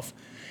kickoff.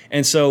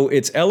 And so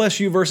it's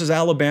LSU versus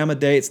Alabama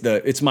Day.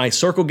 It's my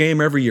circle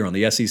game every year on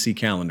the SEC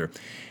calendar.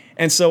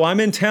 And so I'm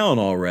in town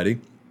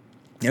already,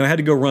 and I had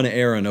to go run an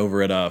errand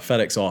over at a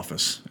FedEx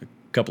office. A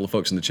couple of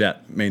folks in the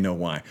chat may know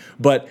why.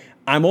 But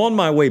I'm on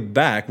my way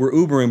back. We're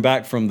Ubering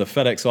back from the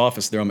FedEx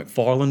office there on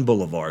McFarland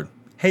Boulevard.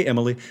 Hey,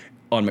 Emily.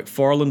 On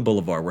McFarland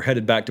Boulevard. We're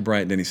headed back to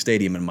Bryant-Denny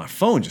Stadium, and my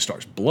phone just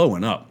starts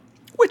blowing up,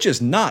 which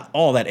is not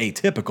all that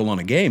atypical on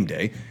a game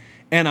day.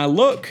 And I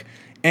look,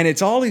 and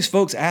it's all these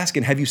folks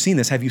asking, have you seen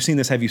this? Have you seen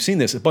this? Have you seen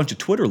this? A bunch of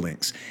Twitter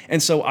links.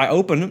 And so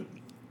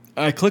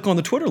I click on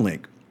the Twitter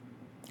link.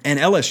 And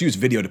LSU's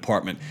video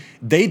department,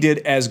 they did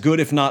as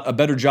good, if not a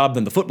better job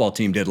than the football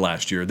team did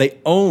last year. They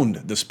owned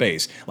the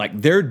space.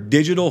 Like, their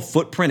digital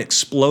footprint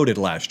exploded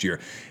last year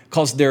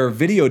because their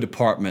video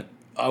department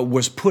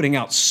was putting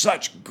out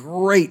such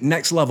great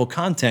next-level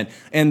content,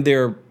 and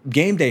their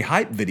game day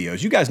hype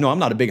videos. You guys know I'm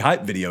not a big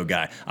hype video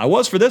guy. I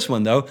was for this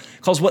one, though,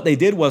 because what they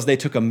did was they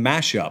took a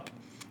mashup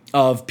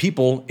of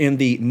people in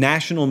the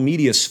national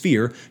media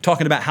sphere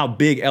talking about how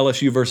big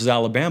LSU versus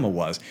Alabama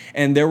was.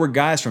 And there were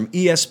guys from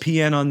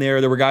ESPN on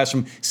there. There were guys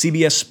from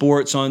CBS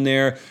Sports on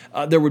there.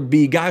 There would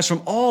be guys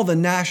from all the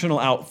national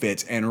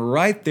outfits. And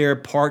right there,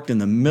 parked in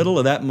the middle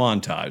of that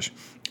montage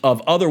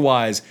of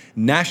otherwise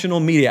national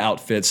media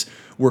outfits,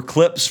 were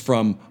clips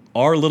from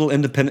our little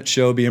independent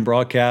show being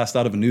broadcast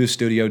out of a news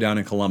studio down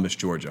in Columbus,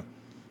 Georgia.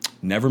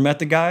 Never met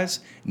the guys,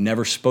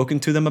 never spoken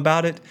to them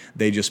about it.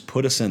 They just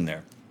put us in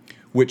there,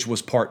 which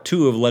was part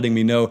two of letting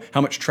me know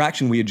how much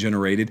traction we had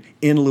generated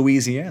in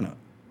Louisiana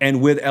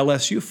and with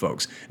LSU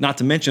folks. Not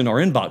to mention our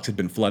inbox had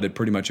been flooded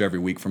pretty much every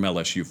week from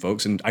LSU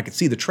folks, and I could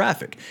see the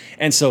traffic.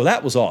 And so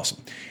that was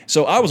awesome.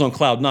 So I was on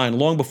cloud nine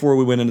long before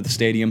we went into the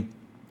stadium.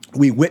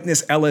 We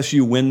witnessed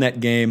LSU win that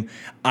game.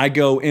 I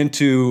go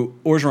into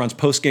Orgeron's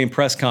post-game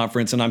press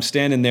conference, and I'm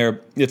standing there.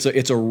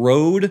 It's a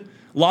road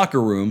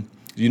locker room.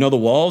 You know, the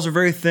walls are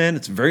very thin.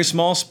 It's a very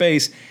small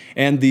space.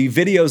 And the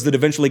videos that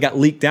eventually got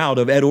leaked out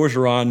of Ed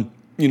Orgeron,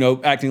 you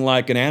know, acting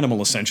like an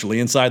animal essentially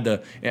inside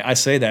I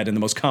say that in the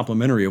most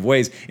complimentary of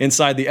ways,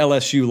 inside the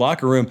LSU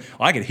locker room,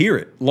 I could hear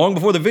it. Long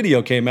before the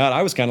video came out,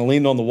 I was kind of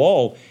leaning on the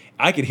wall.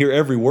 I could hear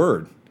every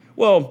word.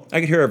 Well, I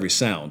could hear every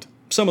sound.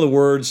 Some of the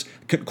words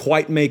couldn't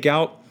quite make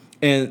out,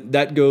 and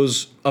that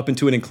goes up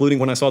into and including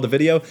when I saw the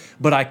video,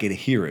 but I could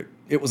hear it.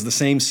 It was the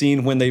same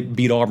scene when they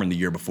beat Auburn the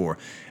year before.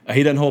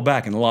 He doesn't hold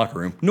back in the locker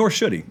room, nor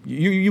should he.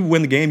 You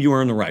win the game, you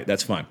earn the right.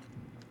 That's fine.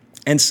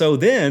 And so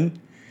then,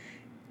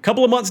 a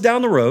couple of months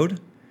down the road,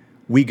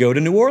 we go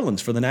to New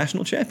Orleans for the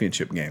national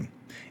championship game.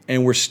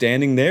 And we're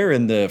standing there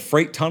in the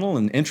freight tunnel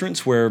and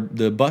entrance where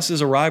the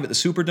buses arrive at the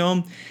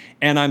Superdome.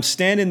 And I'm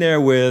standing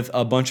there with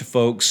a bunch of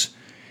folks.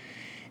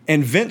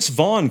 And Vince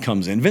Vaughn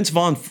comes in. Vince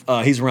Vaughn,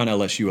 he's around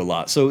LSU a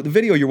lot. So the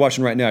video you're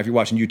watching right now, if you're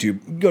watching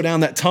YouTube, go down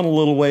that tunnel a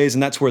little ways,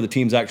 and that's where the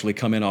teams actually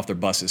come in off their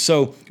buses.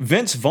 So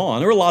Vince Vaughn,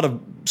 there were a lot of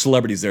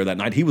celebrities there that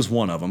night. He was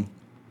one of them.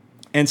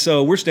 And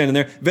so we're standing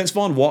there. Vince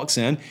Vaughn walks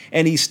in,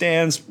 and he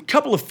stands a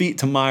couple of feet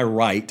to my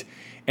right,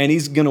 and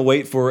he's going to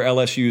wait for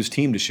LSU's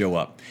team to show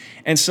up.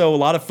 And so a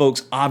lot of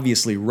folks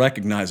obviously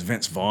recognize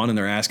Vince Vaughn, and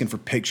they're asking for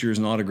pictures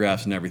and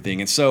autographs and everything.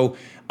 And so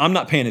I'm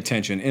not paying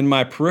attention. In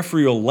my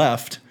peripheral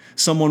left,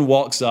 someone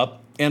walks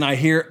up, and I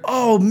hear,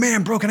 "Oh,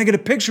 man, bro, can I get a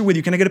picture with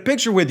you? Can I get a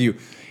picture with you?"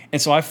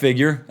 And so I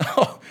figure,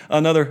 oh,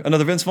 another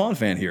Vince Vaughn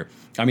fan here.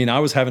 I mean, I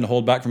was having to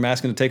hold back from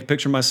asking to take a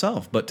picture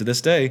myself, but to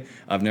this day,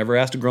 I've never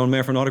asked a grown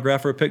man for an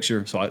autograph or a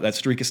picture, so that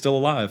streak is still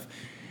alive.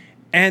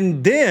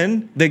 And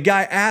then the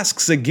guy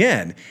asks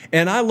again,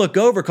 and I look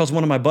over because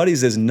one of my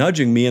buddies is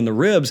nudging me in the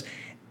ribs,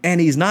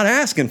 and he's not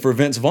asking for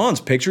Vince Vaughn's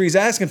picture. He's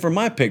asking for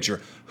my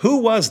picture. Who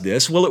was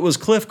this? Well, it was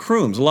Cliff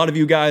Crooms. A lot of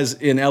you guys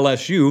in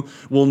LSU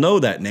will know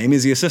that name.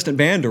 He's the assistant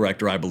band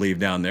director, I believe,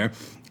 down there.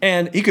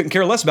 And he couldn't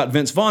care less about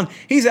Vince Vaughn.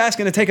 He's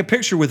asking to take a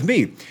picture with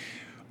me.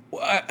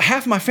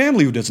 Half my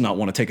family does not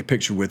want to take a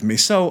picture with me,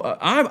 so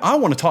I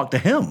want to talk to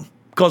him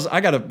because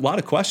I got a lot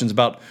of questions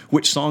about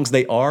which songs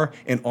they are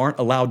and aren't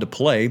allowed to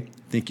play.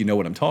 I think you know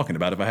what I'm talking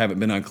about if I haven't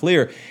been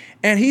unclear.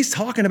 And he's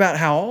talking about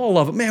how all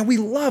of it, man, we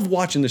love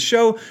watching the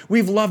show.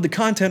 We've loved the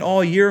content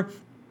all year.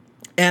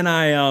 And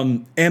I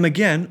am,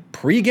 again,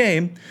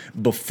 pre-game,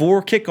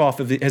 before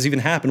kickoff if it has even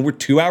happened. We're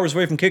 2 hours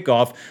away from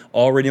kickoff,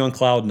 already on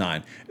cloud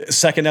nine.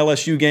 Second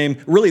LSU game,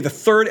 really the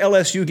third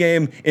LSU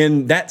game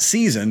in that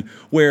season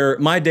where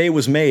my day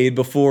was made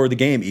before the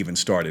game even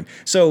started.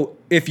 So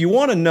if you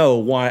want to know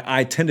why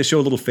I tend to show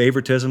a little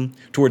favoritism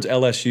towards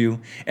LSU,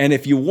 and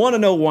if you want to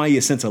know why you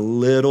sense a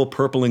little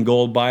purple and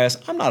gold bias,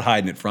 I'm not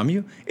hiding it from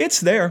you.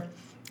 It's there.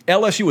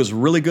 LSU was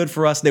really good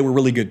for us. They were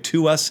really good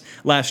to us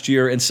last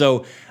year. And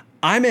so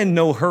I'm in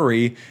no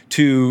hurry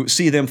to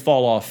see them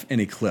fall off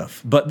any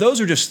cliff. But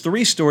those are just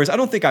three stories. I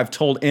don't think I've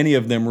told any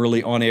of them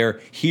really on air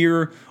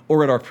here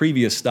or at our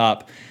previous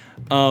stop.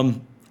 I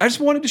just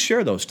wanted to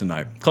share those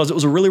tonight because it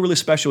was a really, really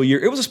special year.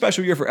 It was a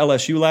special year for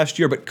LSU last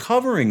year, but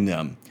covering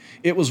them,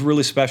 it was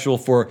really special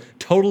for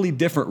totally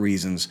different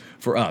reasons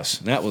for us.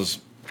 And that was,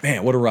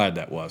 man, what a ride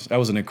that was. That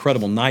was an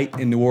incredible night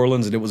in New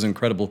Orleans, and it was an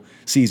incredible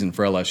season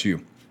for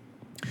LSU.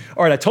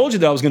 All right, I told you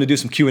that I was going to do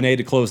some Q&A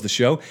to close the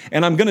show,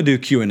 and I'm going to do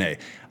Q&A.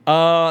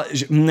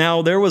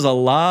 Now, there was a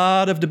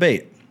lot of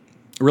debate,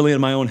 really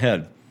in my own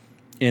head,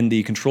 in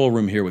the control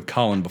room here with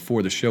Colin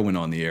before the show went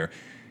on the air,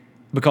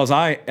 because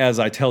as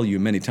I tell you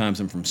many times,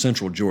 I'm from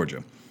Central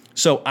Georgia.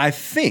 So I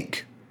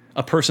think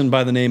a person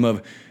by the name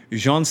of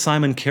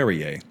Jean-Simon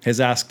Carrier has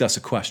asked us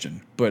a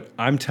question, but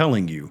I'm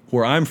telling you,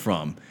 where I'm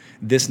from,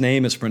 this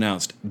name is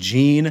pronounced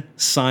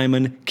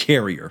Jean-Simon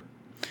Carrier.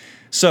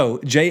 So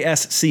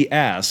JSC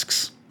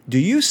asks, do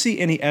you see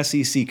any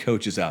SEC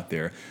coaches out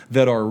there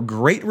that are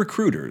great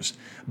recruiters,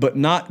 but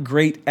not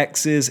great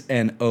X's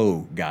and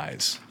O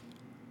guys?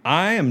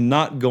 I am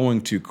not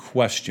going to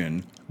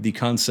question the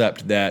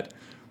concept that,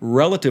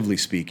 relatively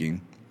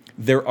speaking,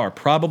 there are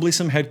probably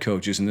some head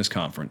coaches in this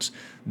conference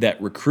that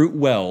recruit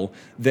well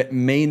that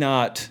may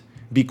not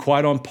be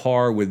quite on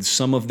par with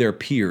some of their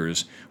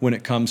peers when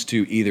it comes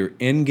to either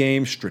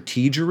in-game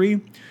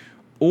strategery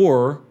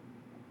or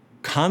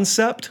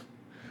concept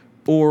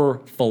or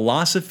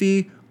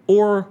philosophy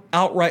or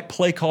outright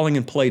play calling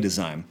and play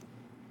design.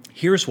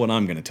 Here's what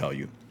I'm going to tell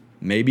you.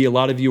 Maybe a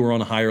lot of you are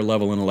on a higher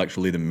level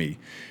intellectually than me.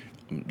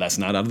 That's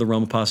not out of the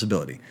realm of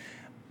possibility.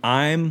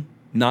 I'm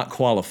not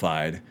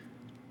qualified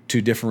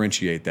to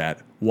differentiate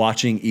that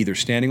watching either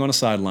standing on a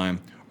sideline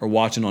or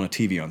watching on a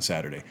TV on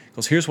Saturday.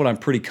 Because here's what I'm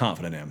pretty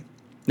confident in.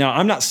 Now,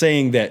 I'm not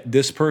saying that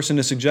this person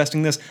is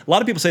suggesting this. A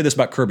lot of people say this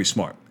about Kirby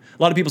Smart.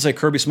 A lot of people say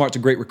Kirby Smart's a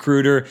great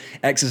recruiter,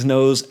 X's and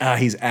O's,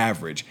 he's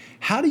average.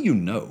 How do you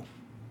know?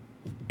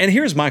 And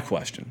here's my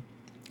question.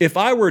 If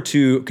I were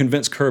to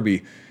convince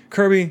Kirby,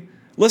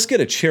 let's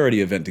get a charity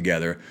event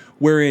together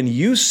wherein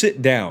you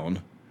sit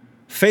down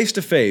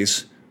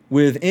face-to-face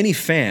with any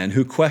fan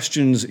who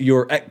questions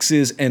your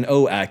X's and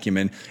O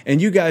acumen,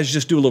 and you guys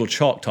just do a little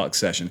chalk talk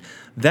session.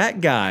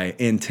 That guy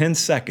in 10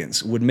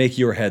 seconds would make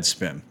your head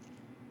spin.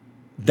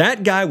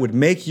 That guy would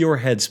make your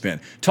head spin.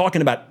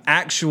 Talking about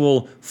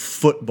actual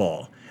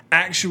football,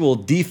 actual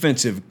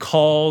defensive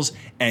calls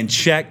and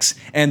checks,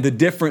 and the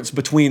difference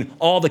between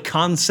all the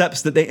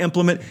concepts that they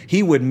implement,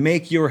 he would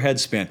make your head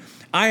spin.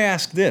 I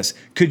ask this,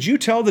 could you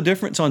tell the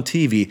difference on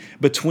TV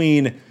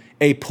between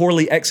a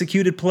poorly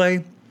executed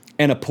play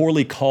and a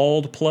poorly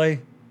called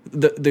play?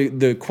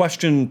 The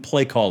question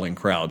play calling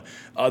crowd,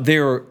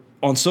 they're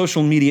on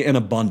social media in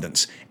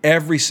abundance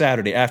every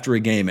Saturday after a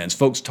game ends.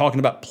 Folks talking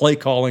about play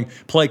calling.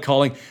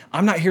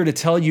 I'm not here to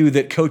tell you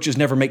that coaches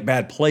never make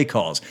bad play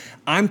calls.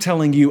 I'm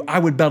telling you, I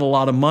would bet a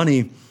lot of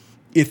money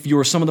if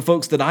you're some of the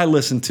folks that I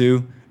listen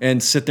to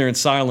and sit there in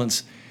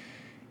silence,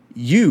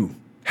 you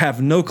have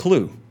no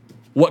clue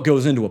what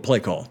goes into a play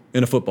call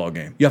in a football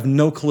game. You have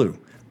no clue.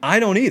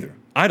 I don't either.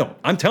 I don't.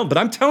 I'm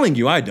telling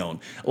you, I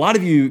don't. A lot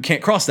of you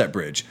can't cross that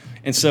bridge.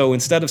 And so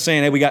instead of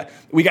saying, hey,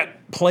 we got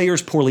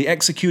players poorly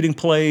executing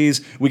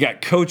plays, we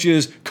got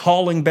coaches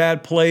calling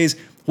bad plays,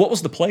 what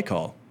was the play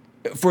call?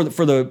 For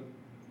the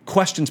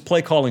questions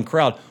play calling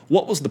crowd,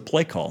 what was the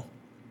play call?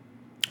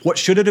 What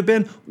should it have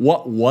been?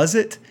 What was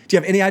it? Do you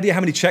have any idea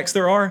how many checks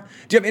there are?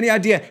 Do you have any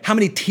idea how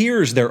many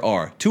tiers there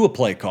are to a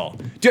play call?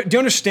 Do you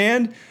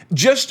understand?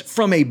 Just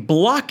from a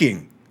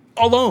blocking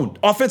alone,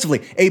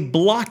 offensively, a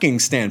blocking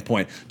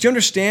standpoint, do you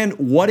understand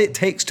what it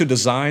takes to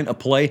design a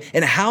play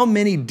and how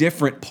many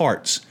different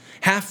parts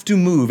have to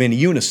move in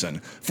unison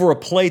for a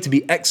play to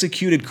be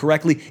executed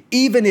correctly,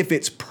 even if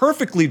it's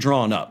perfectly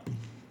drawn up?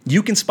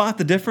 You can spot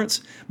the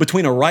difference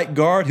between a right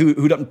guard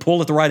who doesn't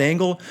pull at the right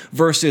angle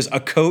versus a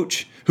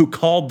coach who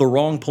called the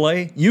wrong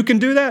play. You can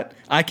do that.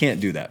 I can't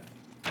do that.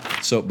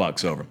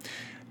 Soapbox over.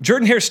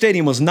 Jordan-Hare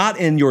Stadium was not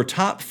in your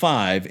top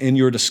 5 in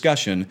your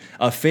discussion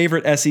of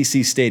favorite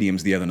SEC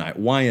stadiums the other night.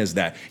 Why is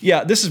that?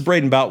 Yeah, this is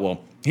Braden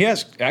Boutwell. He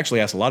has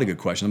actually asked a lot of good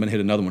questions. I'm going to hit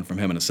another one from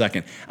him in a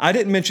second. I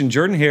didn't mention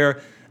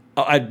Jordan-Hare.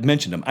 I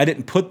mentioned them. I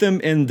didn't put them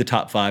in the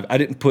top 5. I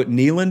didn't put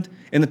Neyland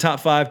in the top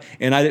 5,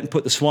 and I didn't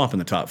put the Swamp in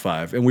the top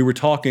 5. And we were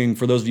talking,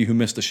 for those of you who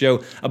missed the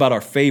show, about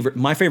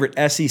my favorite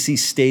SEC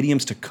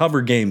stadiums to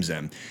cover games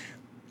in.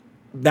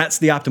 That's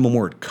the optimum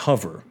word,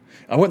 cover.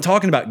 I wasn't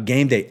talking about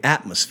game day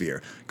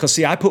atmosphere because,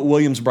 see, I put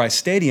Williams-Brice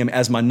Stadium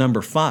as my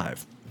number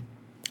 5.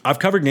 I've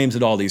covered games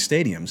at all these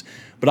stadiums,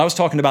 but I was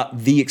talking about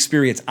the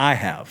experience I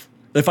have.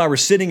 If I were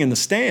sitting in the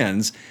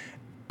stands,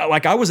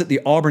 like I was at the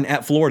Auburn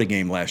at Florida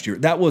game last year,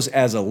 that was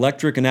as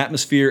electric an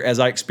atmosphere as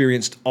I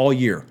experienced all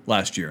year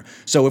last year.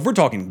 So if we're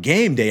talking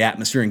game day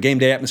atmosphere and game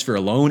day atmosphere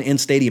alone,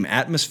 in-stadium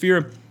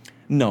atmosphere,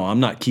 no, I'm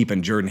not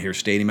keeping Jordan-Hare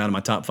Stadium out of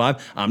my top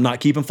 5. I'm not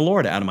keeping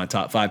Florida out of my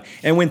top 5.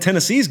 And when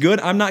Tennessee's good,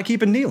 I'm not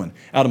keeping Neyland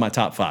out of my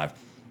top 5.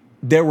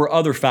 There were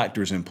other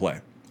factors in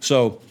play.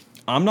 So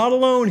I'm not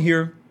alone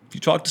here. If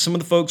you talk to some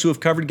of the folks who have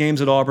covered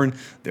games at Auburn,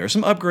 there are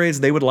some upgrades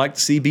they would like to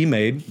see be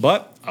made.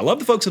 But I love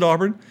the folks at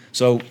Auburn,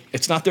 so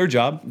it's not their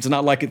job. It's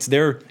not like it's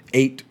their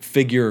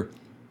 8-figure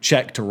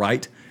check to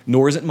write,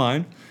 nor is it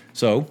mine.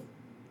 So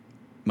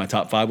my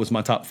top 5 was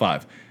my top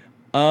 5.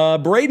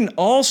 Braden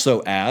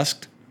also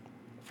asked,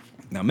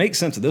 now make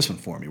sense of this one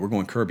for me. We're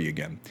going Kirby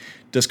again.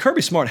 Does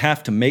Kirby Smart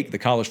have to make the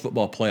college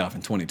football playoff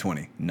in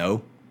 2020?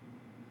 No.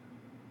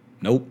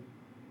 Nope.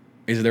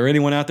 Is there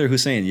anyone out there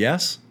who's saying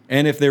yes?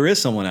 And if there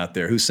is someone out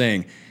there who's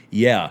saying,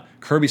 yeah,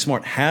 Kirby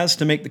Smart has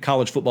to make the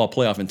college football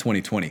playoff in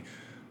 2020,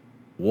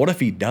 what if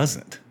he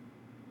doesn't?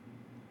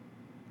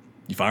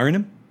 You firing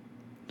him?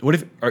 What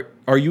if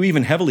are you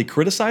even heavily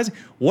criticizing?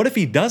 What if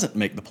he doesn't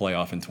make the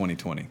playoff in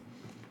 2020?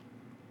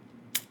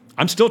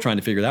 I'm still trying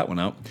to figure that one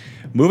out.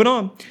 Moving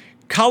on.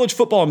 College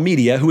Football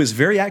Media, who is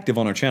very active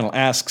on our channel,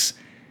 asks,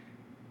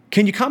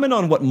 can you comment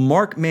on what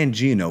Mark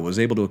Mangino was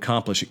able to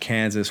accomplish at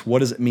Kansas? What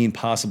does it mean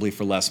possibly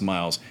for Les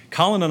Miles?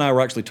 Colin and I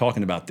were actually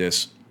talking about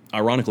this,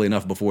 ironically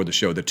enough, before the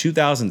show. The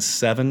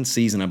 2007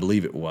 season, I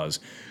believe it was,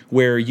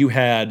 where you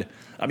had,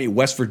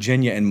 West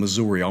Virginia and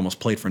Missouri almost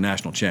played for a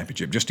national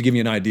championship, just to give you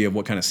an idea of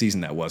what kind of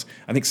season that was.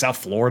 I think South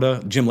Florida,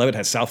 Jim Leavitt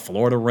had South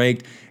Florida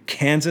ranked.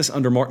 Kansas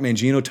under Mark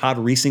Mangino, Todd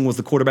Reesing was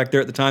the quarterback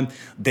there at the time.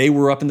 They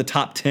were up in the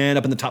top 10,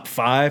 up in the top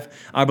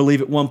 5, I believe,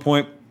 at one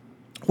point,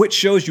 which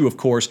shows you, of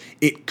course,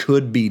 it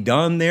could be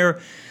done there.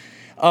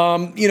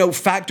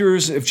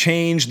 Factors have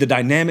changed. The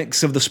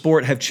dynamics of the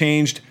sport have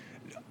changed.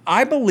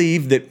 I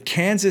believe that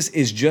Kansas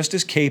is just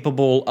as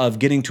capable of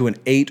getting to an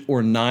 8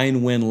 or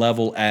 9 win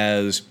level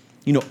as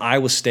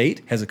Iowa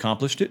State has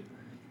accomplished it.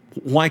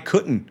 Why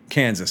couldn't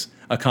Kansas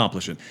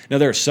accomplish it? Now,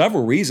 there are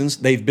several reasons.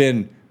 They've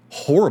been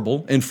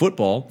horrible in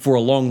football for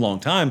a long, long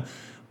time.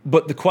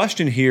 But the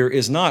question here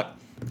is not,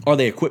 are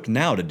they equipped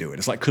now to do it?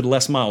 It's like, could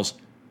Les Miles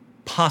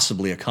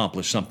possibly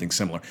accomplish something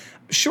similar?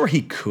 Sure,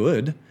 he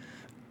could.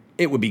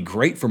 It would be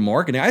great for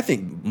marketing. I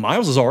think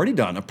Miles has already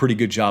done a pretty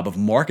good job of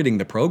marketing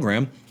the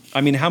program.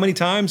 How many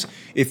times,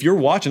 if you're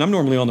watching, I'm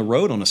normally on the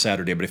road on a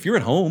Saturday, but if you're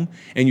at home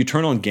and you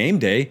turn on game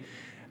day,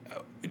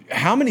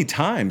 how many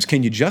times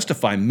can you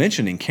justify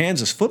mentioning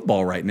Kansas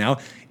football right now,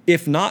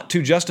 if not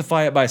to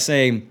justify it by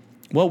saying,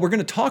 well, we're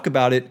going to talk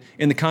about it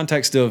in the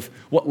context of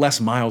what Les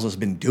Miles has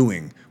been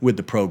doing with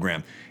the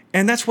program.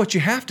 And that's what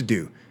you have to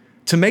do.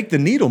 To make the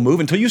needle move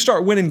until you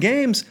start winning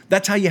games,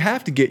 that's how you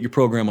have to get your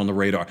program on the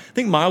radar. I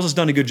think Miles has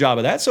done a good job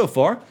of that so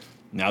far.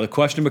 Now the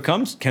question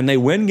becomes, can they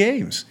win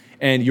games?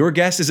 And your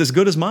guess is as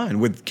good as mine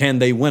with can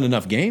they win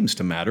enough games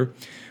to matter.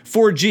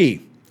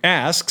 4G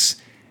asks,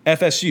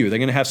 FSU, they're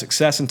going to have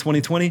success in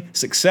 2020.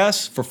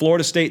 Success for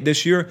Florida State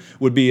this year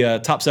would be a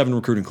top 7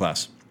 recruiting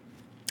class.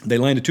 They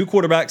landed 2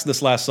 quarterbacks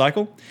this last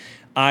cycle.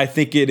 I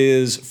think it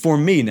is, for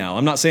me now,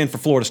 I'm not saying for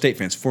Florida State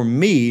fans, for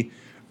me,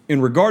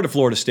 in regard to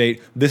Florida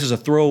State, this is a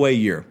throwaway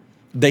year.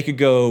 They could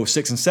go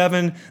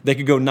 6-7, they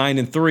could go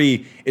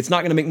 9-3. It's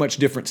not going to make much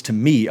difference to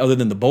me other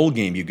than the bowl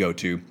game you go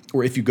to,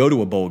 or if you go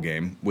to a bowl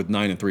game with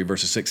 9-3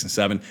 versus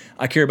 6-7.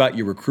 I care about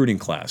your recruiting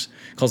class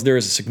because there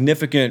is a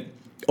significant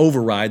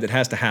override that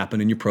has to happen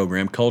in your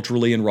program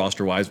culturally and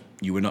roster-wise.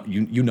 You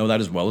know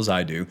that as well as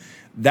I do.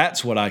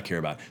 That's what I care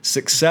about.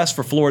 Success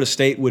for Florida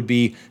State would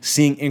be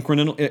seeing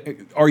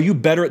incremental. Are you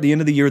better at the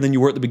end of the year than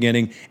you were at the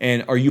beginning,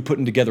 and are you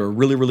putting together a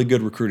really, really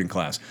good recruiting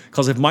class?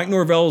 Because if Mike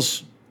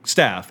Norvell's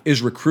staff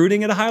is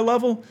recruiting at a high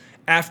level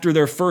after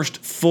their first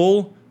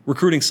full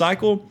recruiting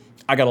cycle,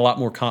 I got a lot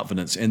more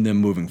confidence in them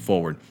moving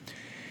forward.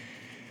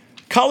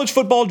 College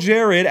Football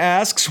Jared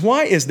asks,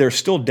 why is there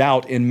still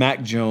doubt in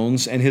Mac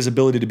Jones and his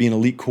ability to be an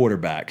elite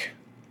quarterback?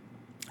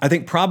 I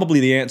think probably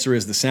the answer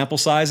is the sample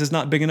size is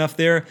not big enough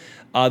there.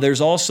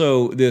 There's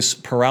also this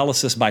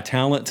paralysis by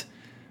talent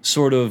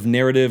sort of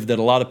narrative that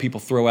a lot of people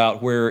throw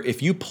out where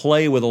if you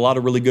play with a lot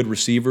of really good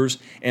receivers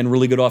and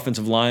really good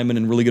offensive linemen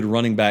and really good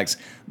running backs,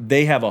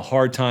 they have a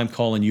hard time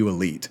calling you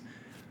elite.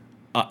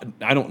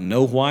 I don't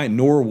know why,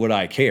 nor would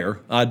I care.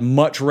 I'd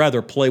much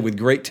rather play with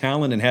great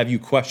talent and have you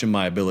question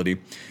my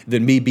ability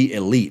than me be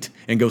elite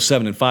and go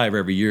 7-5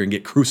 every year and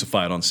get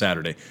crucified on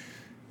Saturday.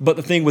 But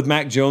the thing with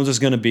Mac Jones is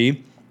going to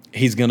be,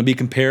 he's going to be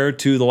compared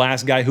to the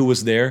last guy who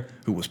was there,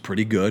 who was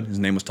pretty good. His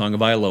name was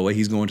Tagovailoa.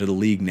 He's going to the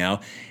league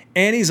now.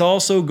 And he's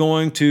also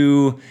going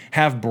to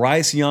have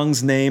Bryce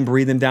Young's name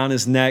breathing down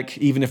his neck,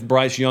 even if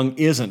Bryce Young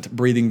isn't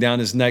breathing down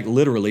his neck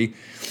literally.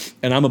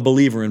 And I'm a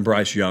believer in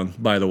Bryce Young,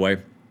 by the way.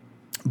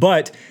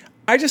 But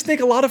I just think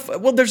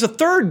there's a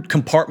third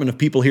compartment of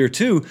people here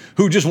too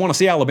who just want to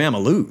see Alabama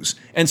lose.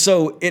 And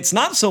so it's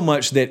not so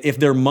much that if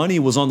their money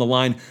was on the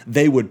line,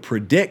 they would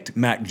predict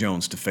Mac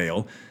Jones to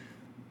fail.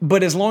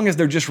 But as long as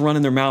they're just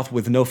running their mouth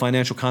with no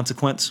financial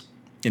consequence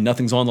and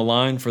nothing's on the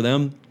line for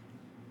them,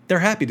 they're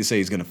happy to say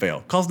he's going to fail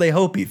because they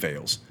hope he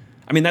fails.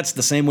 That's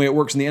the same way it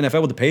works in the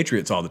NFL with the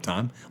Patriots all the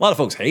time. A lot of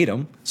folks hate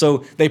him, so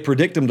they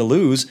predict him to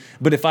lose.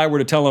 But if I were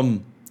to tell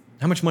them,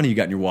 how much money you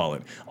got in your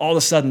wallet? All of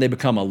a sudden, they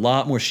become a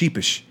lot more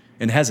sheepish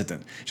and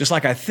hesitant. Just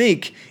like I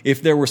think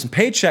if there were some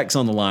paychecks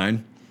on the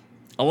line,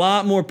 a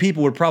lot more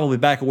people would probably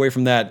back away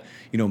from that.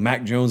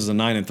 Mac Jones is a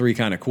 9-3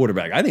 kind of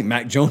quarterback. I think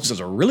Mac Jones is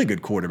a really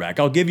good quarterback.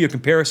 I'll give you a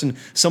comparison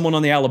someone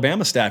on the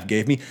Alabama staff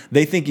gave me.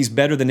 They think he's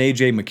better than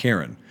A.J.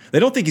 McCarron. They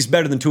don't think he's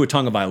better than Tua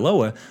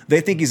Tagovailoa. They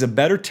think he's a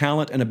better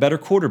talent and a better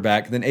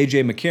quarterback than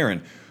A.J.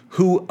 McCarron,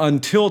 who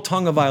until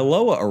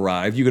Tagovailoa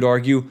arrived, you could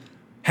argue,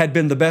 had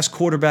been the best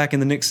quarterback in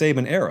the Nick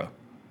Saban era.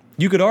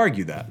 You could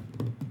argue that.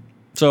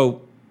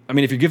 So,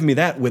 if you're giving me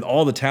that with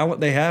all the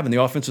talent they have and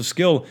the offensive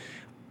skill,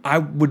 I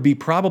would be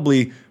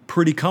probably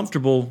pretty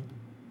comfortable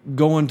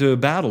going to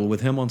battle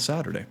with him on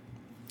Saturday.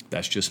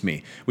 That's just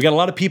me. We got a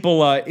lot of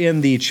people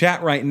in the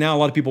chat right now, a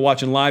lot of people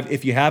watching live.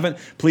 If you haven't,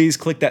 please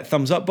click that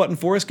thumbs up button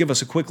for us. Give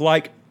us a quick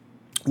like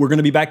We're going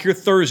to be back here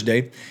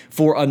Thursday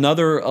for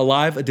another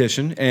live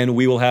edition, and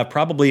we will have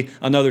probably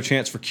another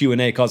chance for Q&A,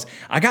 because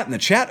I got in the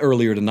chat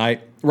earlier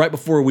tonight, right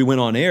before we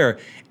went on air,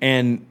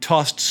 and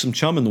tossed some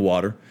chum in the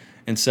water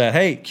and said,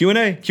 hey,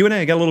 Q&A,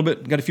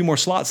 got a few more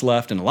slots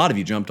left, and a lot of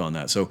you jumped on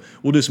that. So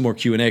we'll do some more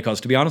Q&A, because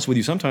to be honest with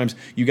you, sometimes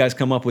you guys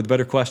come up with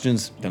better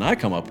questions than I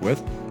come up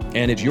with,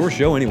 and it's your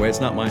show anyway,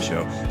 it's not my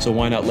show, so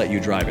why not let you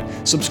drive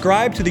it?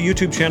 Subscribe to the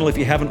YouTube channel if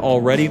you haven't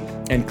already,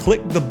 and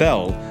click the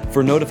bell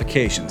for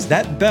notifications.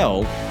 That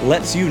bell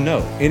lets you know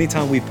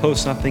anytime we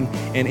post something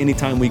and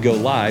anytime we go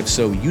live,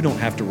 so you don't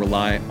have to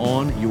rely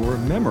on your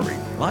memory.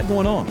 A lot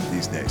going on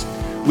these days.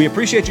 We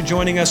appreciate you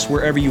joining us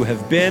wherever you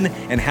have been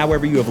and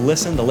however you have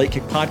listened. The Late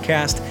Kick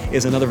Podcast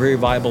is another very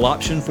viable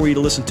option for you to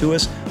listen to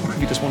us, or if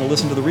you just want to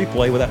listen to the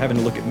replay without having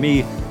to look at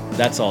me,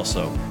 that's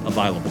also a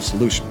viable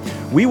solution.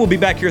 We will be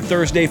back here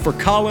Thursday. For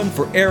Colin,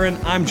 for Aaron,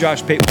 I'm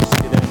Josh Pate. We'll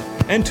see you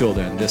then. Until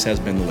then, this has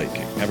been The Late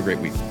Kick. Have a great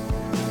week.